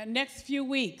in the next few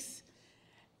weeks.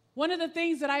 One of the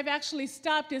things that I've actually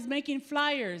stopped is making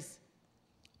flyers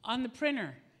on the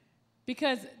printer,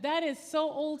 because that is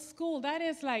so old school. That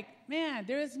is like, man,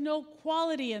 there is no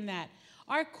quality in that.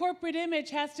 Our corporate image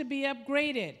has to be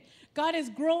upgraded. God is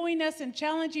growing us and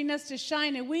challenging us to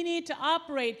shine, and we need to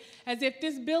operate as if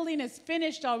this building is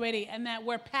finished already and that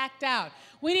we're packed out.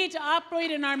 We need to operate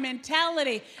in our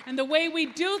mentality and the way we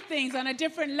do things on a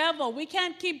different level. We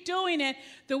can't keep doing it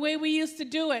the way we used to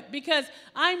do it, because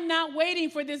I'm not waiting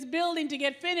for this building to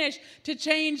get finished to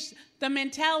change the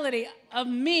mentality of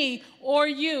me or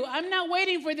you. I'm not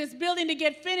waiting for this building to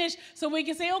get finished so we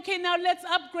can say, okay, now let's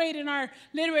upgrade in our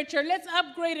literature. Let's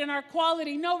upgrade in our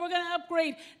quality. No, we're going to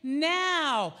upgrade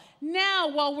now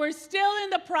while we're still in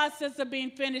the process of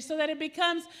being finished, so that it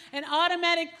becomes an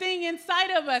automatic thing inside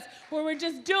of us where we're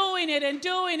just doing it and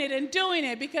doing it and doing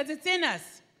it because it's in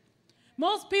us.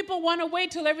 Most people want to wait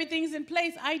till everything's in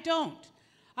place. I don't.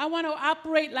 I want to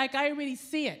operate like I already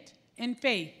see it in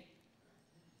faith.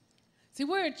 See,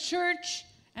 we're a church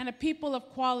and a people of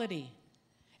quality,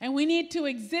 and we need to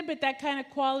exhibit that kind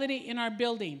of quality in our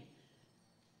building.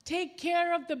 Take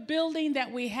care of the building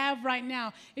that we have right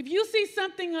now. If you see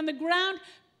something on the ground,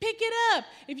 pick it up.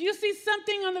 If you see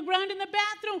something on the ground in the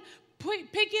bathroom,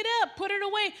 pick it up, put it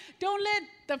away. Don't let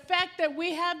the fact that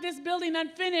we have this building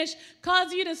unfinished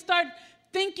cause you to start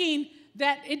thinking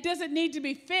that it doesn't need to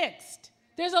be fixed.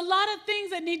 There's a lot of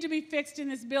things that need to be fixed in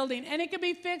this building, and it can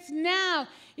be fixed now,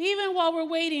 even while we're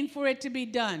waiting for it to be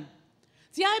done.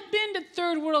 See, I've been to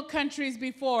third world countries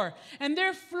before, and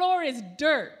their floor is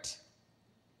dirt.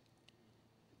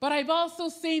 But I've also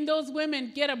seen those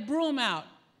women get a broom out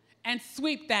and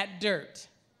sweep that dirt.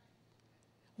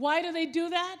 Why do they do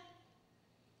that?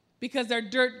 Because their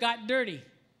dirt got dirty.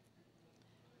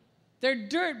 Their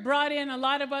dirt brought in a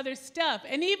lot of other stuff.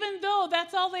 And even though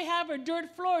that's all they have are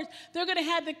dirt floors, they're going to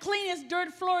have the cleanest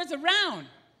dirt floors around.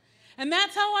 And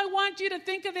that's how I want you to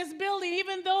think of this building.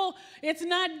 Even though it's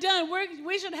not done,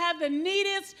 we should have the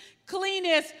neatest,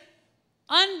 cleanest,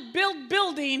 unbuilt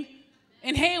building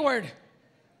in Hayward.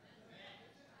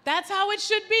 That's how it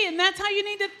should be, and that's how you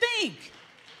need to think.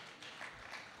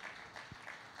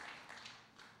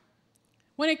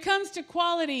 When it comes to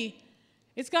quality,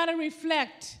 it's got to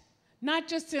reflect not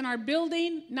just in our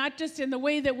building, not just in the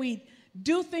way that we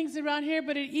do things around here,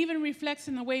 but it even reflects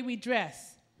in the way we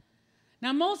dress.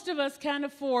 Now, most of us can't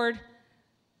afford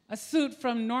a suit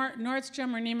from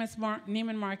Nordstrom or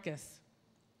Neiman Marcus,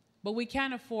 but we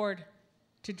can't afford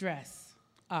to dress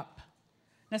up.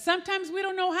 Now, sometimes we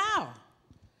don't know how.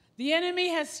 The enemy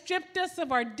has stripped us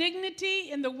of our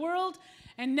dignity in the world,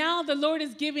 and now the Lord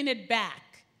is giving it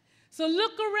back. So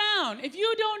look around. If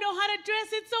you don't know how to dress,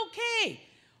 it's okay.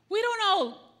 We don't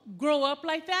all grow up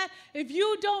like that. If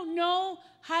you don't know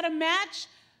how to match,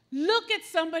 look at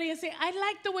somebody and say, I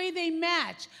like the way they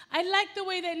match. I like the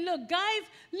way they look. Guys,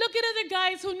 look at other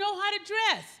guys who know how to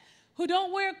dress, who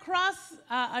don't wear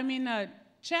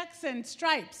checks and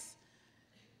stripes,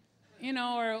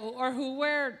 or who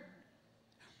wear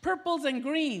purples and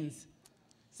greens.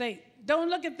 Say, don't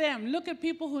look at them. Look at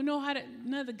people who know how to,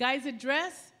 the guys that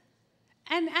dress,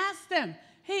 and ask them,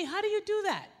 hey, how do you do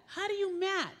that? How do you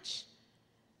match?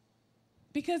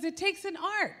 Because it takes an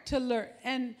art to learn,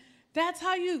 and that's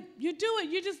how you do it.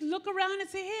 You just look around and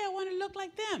say, hey, I want to look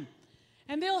like them.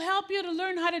 And they'll help you to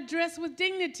learn how to dress with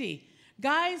dignity.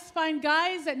 Guys find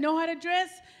guys that know how to dress,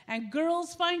 and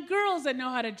girls find girls that know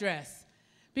how to dress.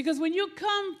 Because when you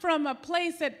come from a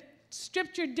place that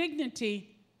stripped your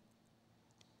dignity,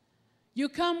 You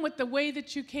come with the way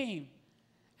that you came.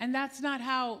 And that's not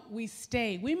how we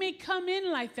stay. We may come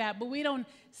in like that, but we don't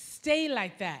stay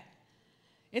like that.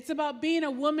 It's about being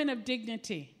a woman of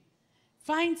dignity.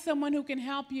 Find someone who can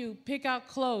help you pick out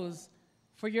clothes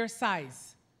for your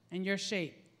size and your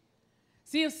shape.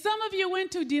 See, if some of you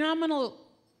went to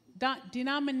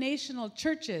denominational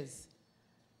churches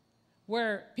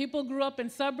where people grew up in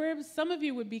suburbs, some of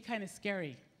you would be kind of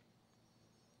scary.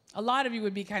 A lot of you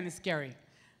would be kind of scary.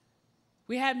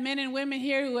 We have men and women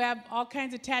here who have all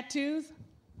kinds of tattoos.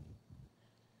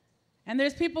 And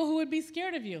there's people who would be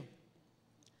scared of you.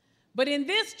 But in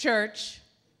this church,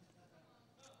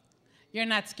 you're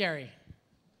not scary.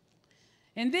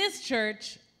 In this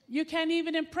church, you can't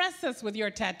even impress us with your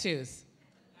tattoos.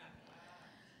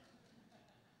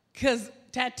 Because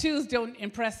tattoos don't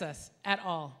impress us at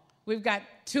all. We've got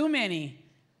too many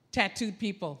tattooed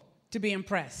people to be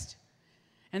impressed.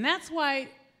 And that's why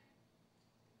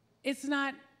it's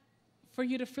not for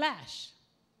you to flash.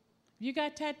 You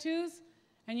got tattoos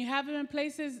and you have them in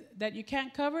places that you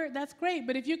can't cover, that's great.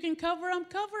 But if you can cover them,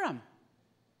 cover them.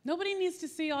 Nobody needs to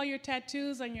see all your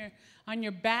tattoos on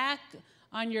your back,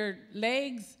 on your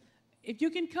legs. If you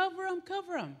can cover them,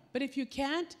 cover them. But if you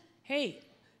can't, hey,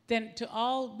 then to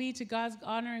all be to God's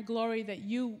honor and glory that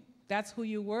that's who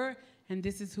you were and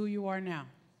this is who you are now.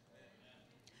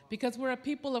 Because we're a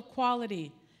people of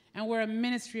quality and we're a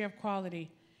ministry of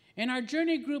quality. And our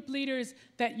journey group leaders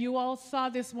that you all saw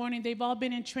this morning, they've all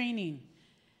been in training.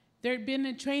 They've been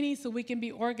in training so we can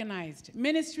be organized.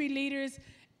 Ministry leaders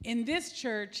in this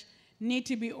church need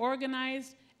to be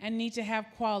organized and need to have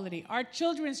quality. Our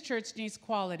children's church needs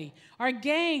quality. Our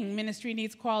gang ministry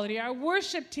needs quality. Our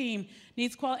worship team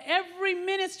needs quality. Every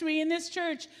ministry in this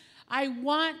church, I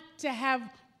want to have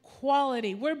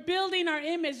quality. We're building our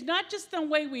image, not just the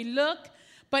way we look,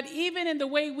 but even in the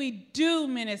way we do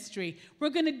ministry. We're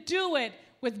going to do it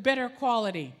with better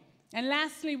quality. And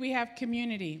lastly, we have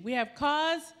community. We have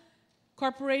cause,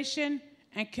 corporation,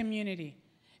 and community.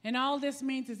 And all this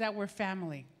means is that we're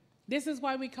family. This is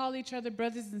why we call each other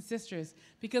brothers and sisters,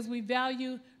 because we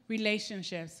value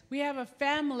relationships. We have a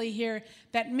family here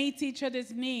that meets each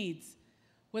other's needs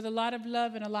with a lot of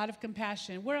love and a lot of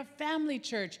compassion. We're a family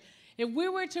church. If we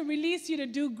were to release you to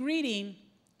do greeting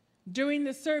during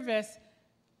the service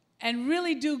and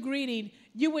really do greeting,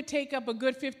 you would take up a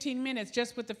good 15 minutes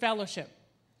just with the fellowship.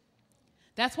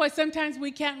 That's why sometimes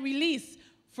we can't release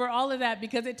for all of that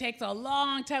because it takes a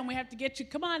long time. We have to get you,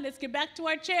 come on, let's get back to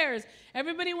our chairs.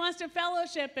 Everybody wants to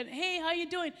fellowship and, hey, how you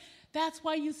doing? That's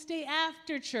why you stay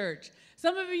after church.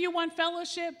 Some of you want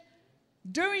fellowship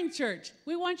during church.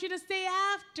 We want you to stay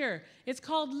after. It's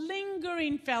called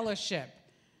lingering fellowship.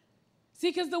 See,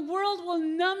 because the world will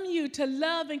numb you to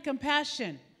love and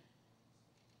compassion.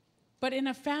 But in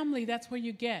a family, that's where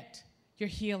you get your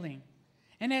healing.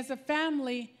 And as a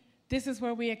family, this is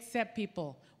where we accept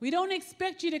people. We don't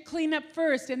expect you to clean up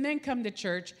first and then come to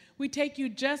church. We take you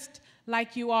just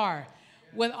like you are,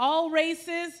 with all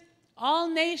races, all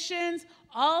nations,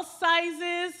 all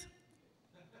sizes.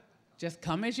 Just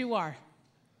come as you are.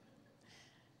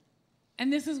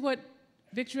 And this is what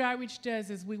Victory Outreach does,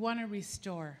 is we want to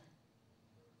restore.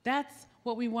 That's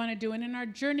what we want to do. And in our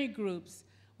journey groups,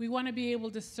 we want to be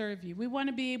able to serve you. We want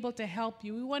to be able to help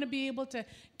you. We want to be able to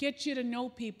get you to know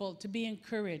people, to be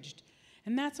encouraged.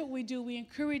 And that's what we do. We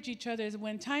encourage each other.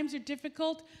 When times are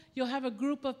difficult, you'll have a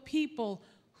group of people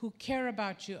who care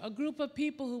about you, a group of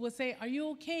people who will say, are you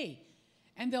okay?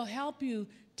 And they'll help you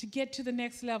to get to the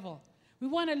next level. We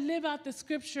want to live out the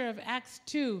scripture of Acts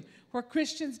 2, where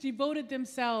Christians devoted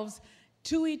themselves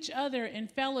to each other in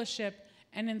fellowship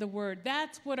and in the Word.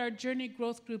 That's what our journey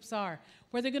growth groups are,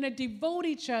 where they're going to devote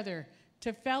each other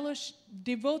to fellowship,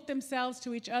 devote themselves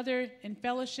to each other in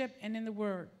fellowship and in the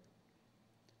Word.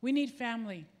 We need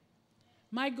family.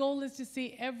 My goal is to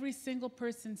see every single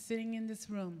person sitting in this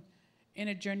room in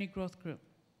a journey growth group,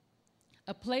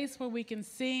 a place where we can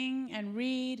sing and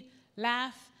read,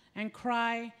 laugh and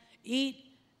cry, eat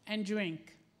and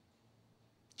drink,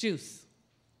 juice,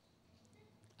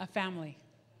 a family.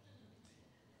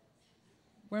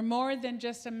 We're more than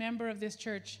just a member of this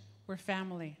church, we're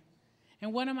family.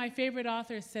 And one of my favorite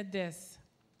authors said this,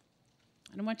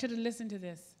 and I want you to listen to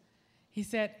this. He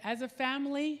said, as a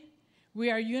family,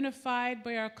 we are unified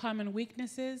by our common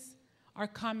weaknesses, our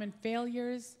common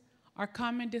failures, our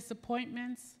common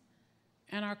disappointments,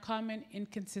 and our common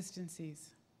inconsistencies.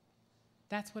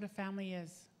 That's what a family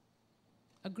is.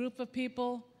 A group of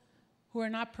people who are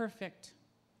not perfect.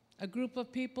 A group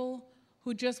of people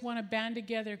who just want to band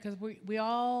together because we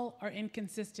all are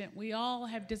inconsistent. We all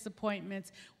have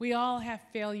disappointments. We all have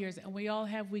failures, and we all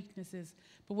have weaknesses.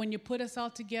 But when you put us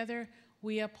all together,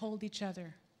 we uphold each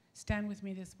other. Stand with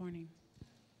me this morning.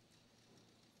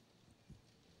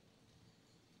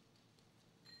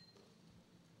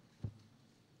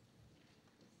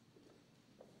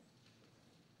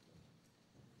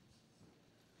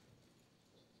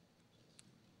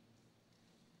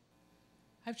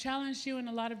 I've challenged you in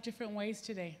a lot of different ways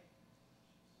today.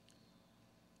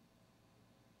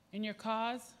 In your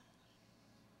cause,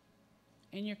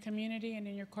 in your community, and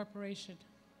in your corporation.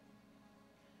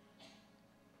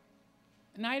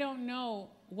 And I don't know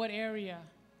what area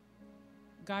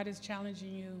God is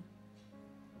challenging you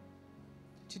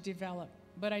to develop,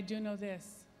 but I do know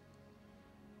this.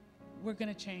 We're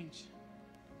going to change.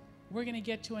 We're going to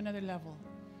get to another level.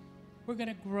 We're going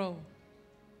to grow.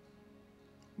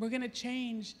 We're going to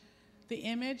change the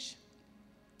image.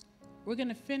 We're going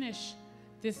to finish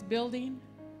this building.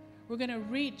 We're going to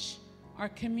reach our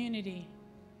community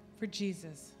for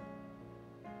Jesus.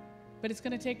 But it's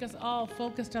going to take us all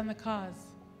focused on the cause.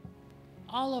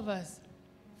 All of us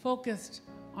focused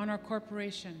on our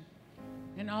corporation.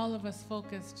 And all of us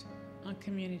focused on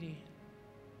community.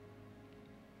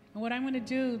 And what I'm going to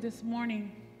do this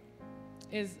morning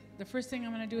is, the first thing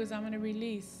I'm going to do is I'm going to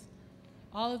release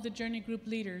all of the Journey Group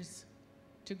leaders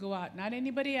to go out. Not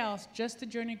anybody else, just the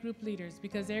Journey Group leaders,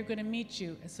 because they're going to meet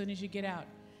you as soon as you get out.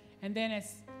 And then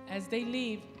as they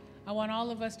leave, I want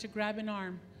all of us to grab an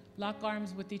arm, lock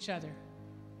arms with each other.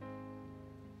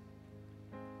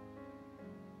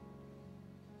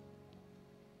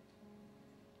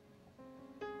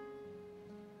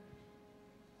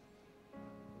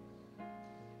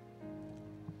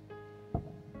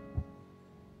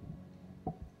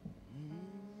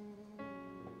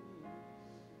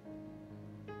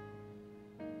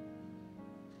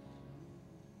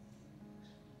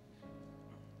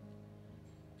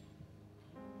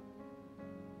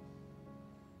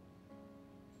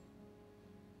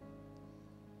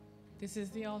 This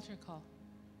is the altar call.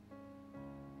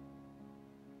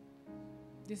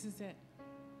 This is it.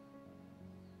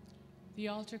 The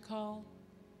altar call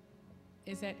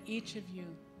is that each of you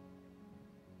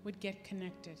would get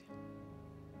connected.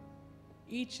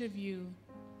 Each of you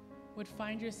would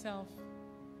find yourself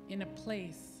in a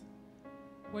place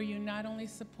where you not only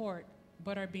support,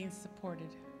 but are being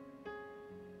supported.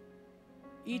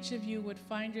 Each of you would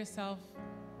find yourself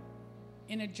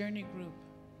in a journey group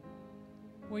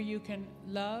where you can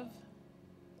love,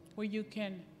 where you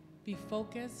can be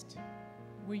focused,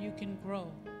 where you can grow,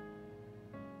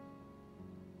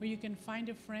 where you can find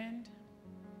a friend,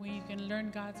 where you can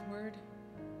learn God's word,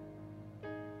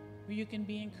 where you can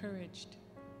be encouraged.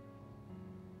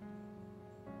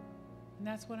 And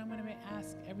that's what I'm going to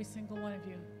ask every single one of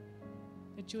you,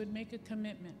 that you would make a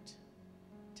commitment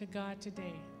to God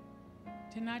today,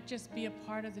 to not just be a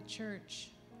part of the church,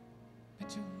 but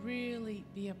to really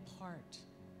be a part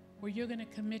where you're going to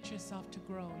commit yourself to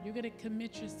grow. You're going to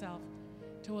commit yourself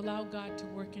to allow God to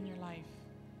work in your life.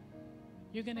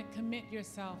 You're going to commit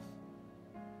yourself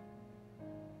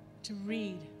to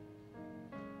read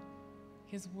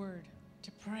His word,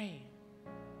 to pray,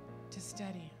 to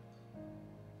study.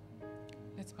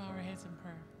 Let's bow our heads in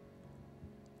prayer.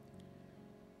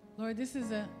 Lord, this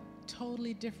is a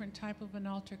totally different type of an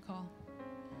altar call.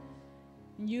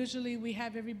 And usually we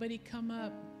have everybody come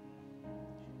up,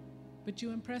 but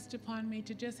you impressed upon me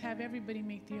to just have everybody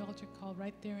make the altar call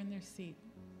right there in their seat.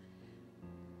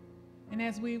 And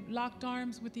as we locked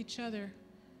arms with each other,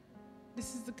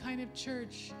 this is the kind of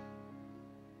church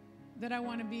that I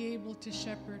want to be able to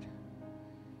shepherd.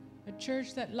 A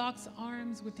church that locks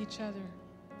arms with each other.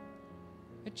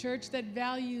 A church that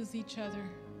values each other.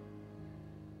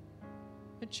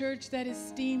 A church that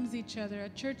esteems each other. A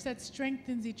church that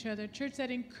strengthens each other. A church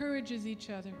that encourages each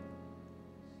other.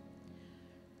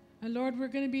 And Lord, we're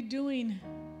going to be doing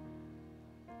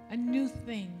a new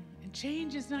thing. And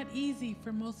change is not easy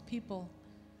for most people.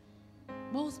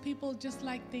 Most people just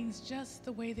like things just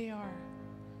the way they are.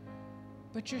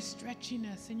 But you're stretching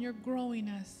us and you're growing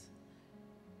us.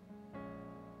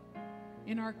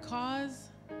 In our cause,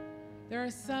 there are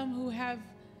some who have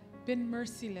been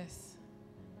merciless.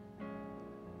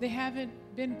 They haven't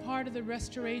been part of the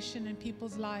restoration in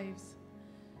people's lives.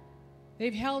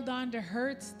 They've held on to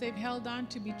hurts. They've held on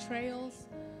to betrayals.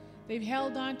 They've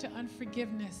held on to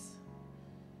unforgiveness.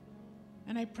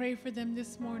 And I pray for them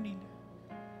this morning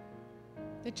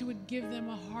that you would give them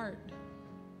a heart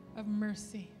of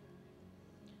mercy,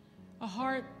 a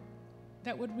heart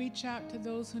that would reach out to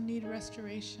those who need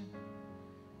restoration,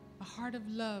 a heart of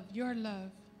love, your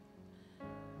love.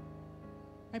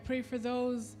 I pray for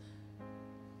those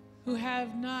who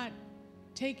have not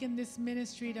taken this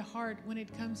ministry to heart when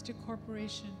it comes to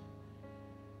corporation.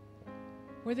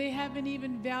 where they haven't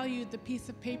even valued the piece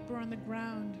of paper on the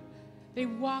ground. They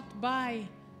walked by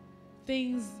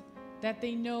things that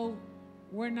they know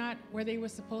were not where they were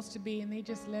supposed to be, and they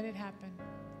just let it happen.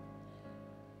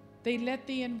 They let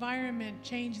the environment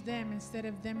change them instead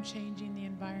of them changing the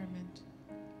environment.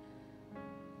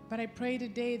 But I pray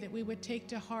today that we would take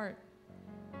to heart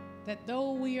that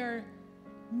though we are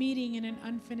meeting in an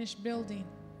unfinished building,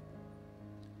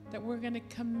 that we're going to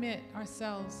commit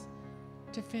ourselves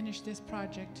to finish this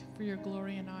project for your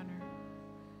glory and honor.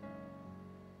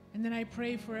 And then I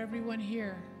pray for everyone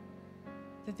here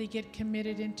that they get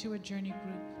committed into a journey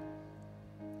group,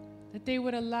 that they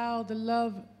would allow the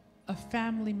love of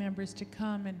family members to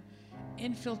come and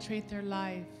infiltrate their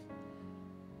life.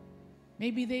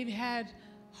 Maybe they've had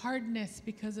hardness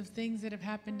because of things that have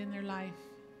happened in their life,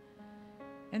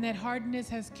 and that hardness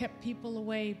has kept people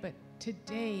away, but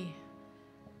today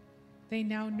they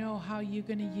now know how you're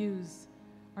going to use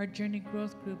our journey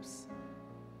growth groups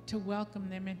to welcome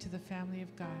them into the family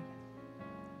of God.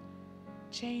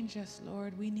 Change us,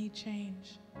 Lord. We need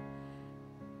change.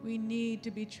 We need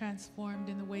to be transformed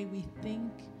in the way we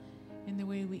think, in the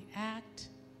way we act,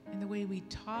 in the way we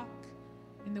talk,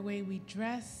 in the way we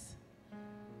dress.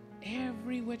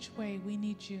 Every which way we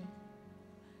need you.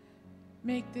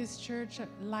 Make this church a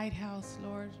lighthouse,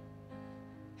 Lord.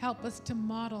 Help us to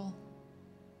model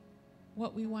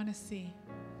what we want to see.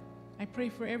 I pray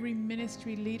for every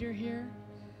ministry leader here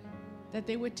that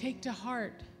they would take to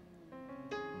heart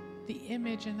the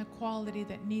image and the quality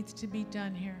that needs to be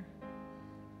done here.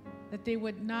 That they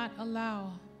would not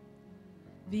allow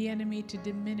the enemy to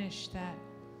diminish that,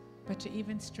 but to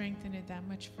even strengthen it that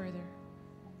much further,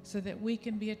 so that we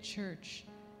can be a church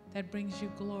that brings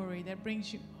you glory, that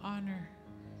brings you honor,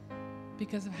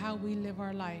 because of how we live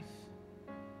our life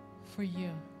for you.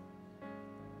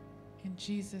 In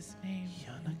Jesus' name.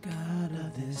 You're the God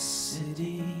of this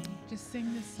city. Just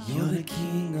sing this song. You're the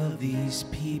King of these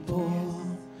people.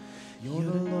 You're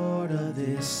the Lord of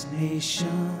this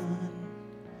nation.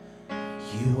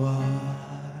 You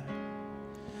are.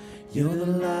 You're the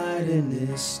light in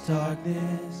this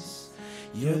darkness.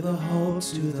 You're the hope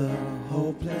to the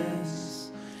hopeless.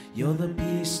 You're the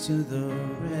peace to the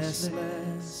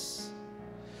restless.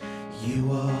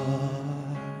 You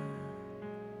are.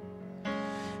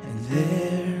 And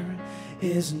there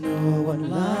is no one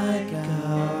like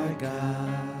our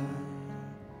God.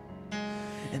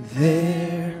 And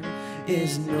there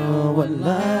is no one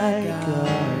like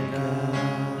our God.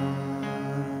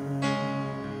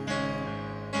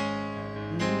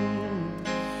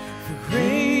 For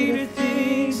greater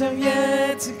things are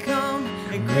yet to come,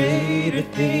 and greater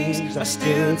things are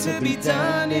still to be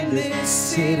done in this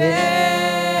city.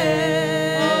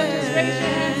 Oh, just raise your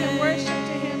hands and worship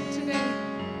to Him today.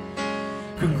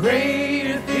 For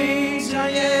greater things are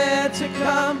yet to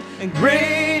come, and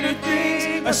greater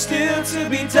things are still to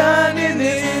be done in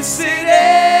this city.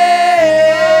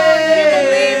 Oh, if you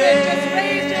believe it, just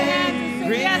raise your hands and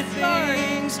say, yes, Lord.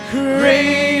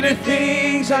 Greater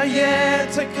things are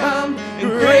yet to come, and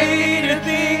greater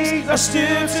things are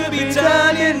still to be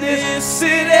done in this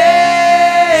city.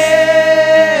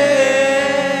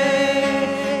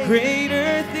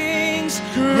 Greater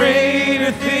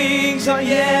things are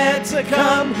yet to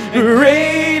come, and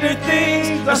greater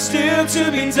things are still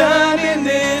to be done in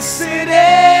this city.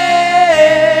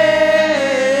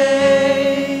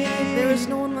 There is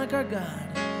no one like our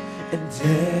God, and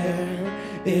there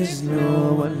is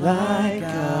no one like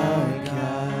our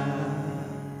God.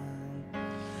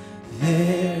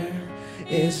 There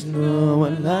is no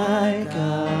one like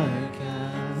our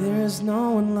God. There is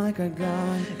no one like our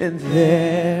God, and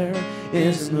there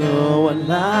is no one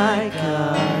like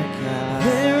our God.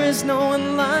 There is no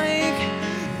one like,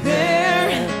 there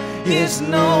is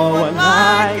no one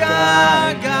like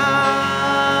our God.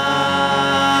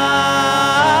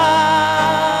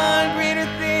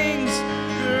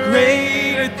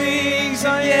 Greater things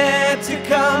are yet to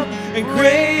come, and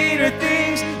greater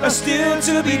things are still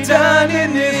to be done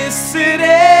in this city.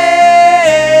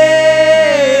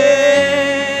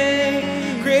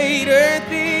 Greater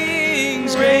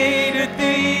things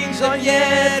are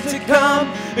yet to come,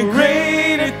 and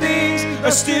greater things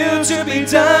are still to be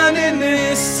done in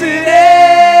this city.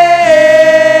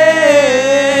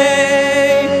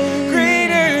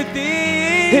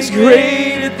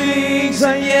 Greater things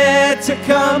are yet to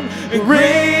come, and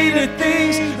greater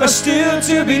things are still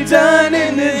to be done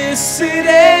in this city.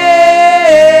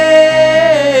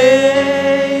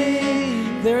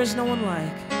 There is no one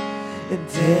like, and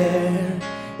there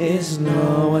is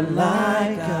no one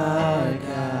like our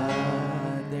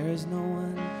God. There is no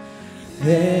one.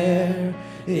 There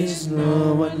There's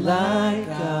no one like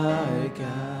our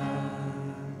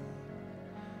God.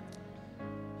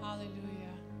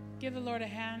 Hallelujah. Give the Lord a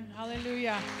hand.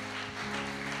 Hallelujah.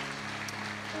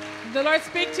 Did the Lord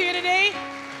speak to you today?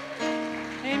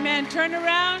 Amen. Turn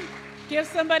around, give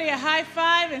somebody a high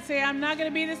five, and say, I'm not going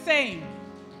to be the same.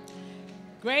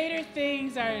 Greater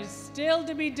things are still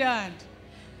to be done.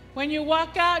 When you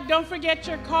walk out, don't forget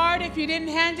your card. If you didn't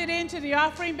hand it in to the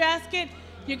offering basket,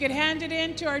 you could hand it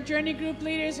in to our journey group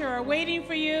leaders who are waiting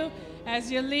for you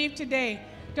as you leave today.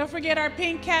 Don't forget our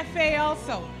pink cafe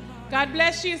also. God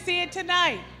bless you. See you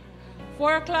tonight.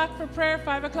 4 o'clock for prayer,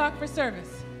 5 o'clock for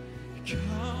service. Come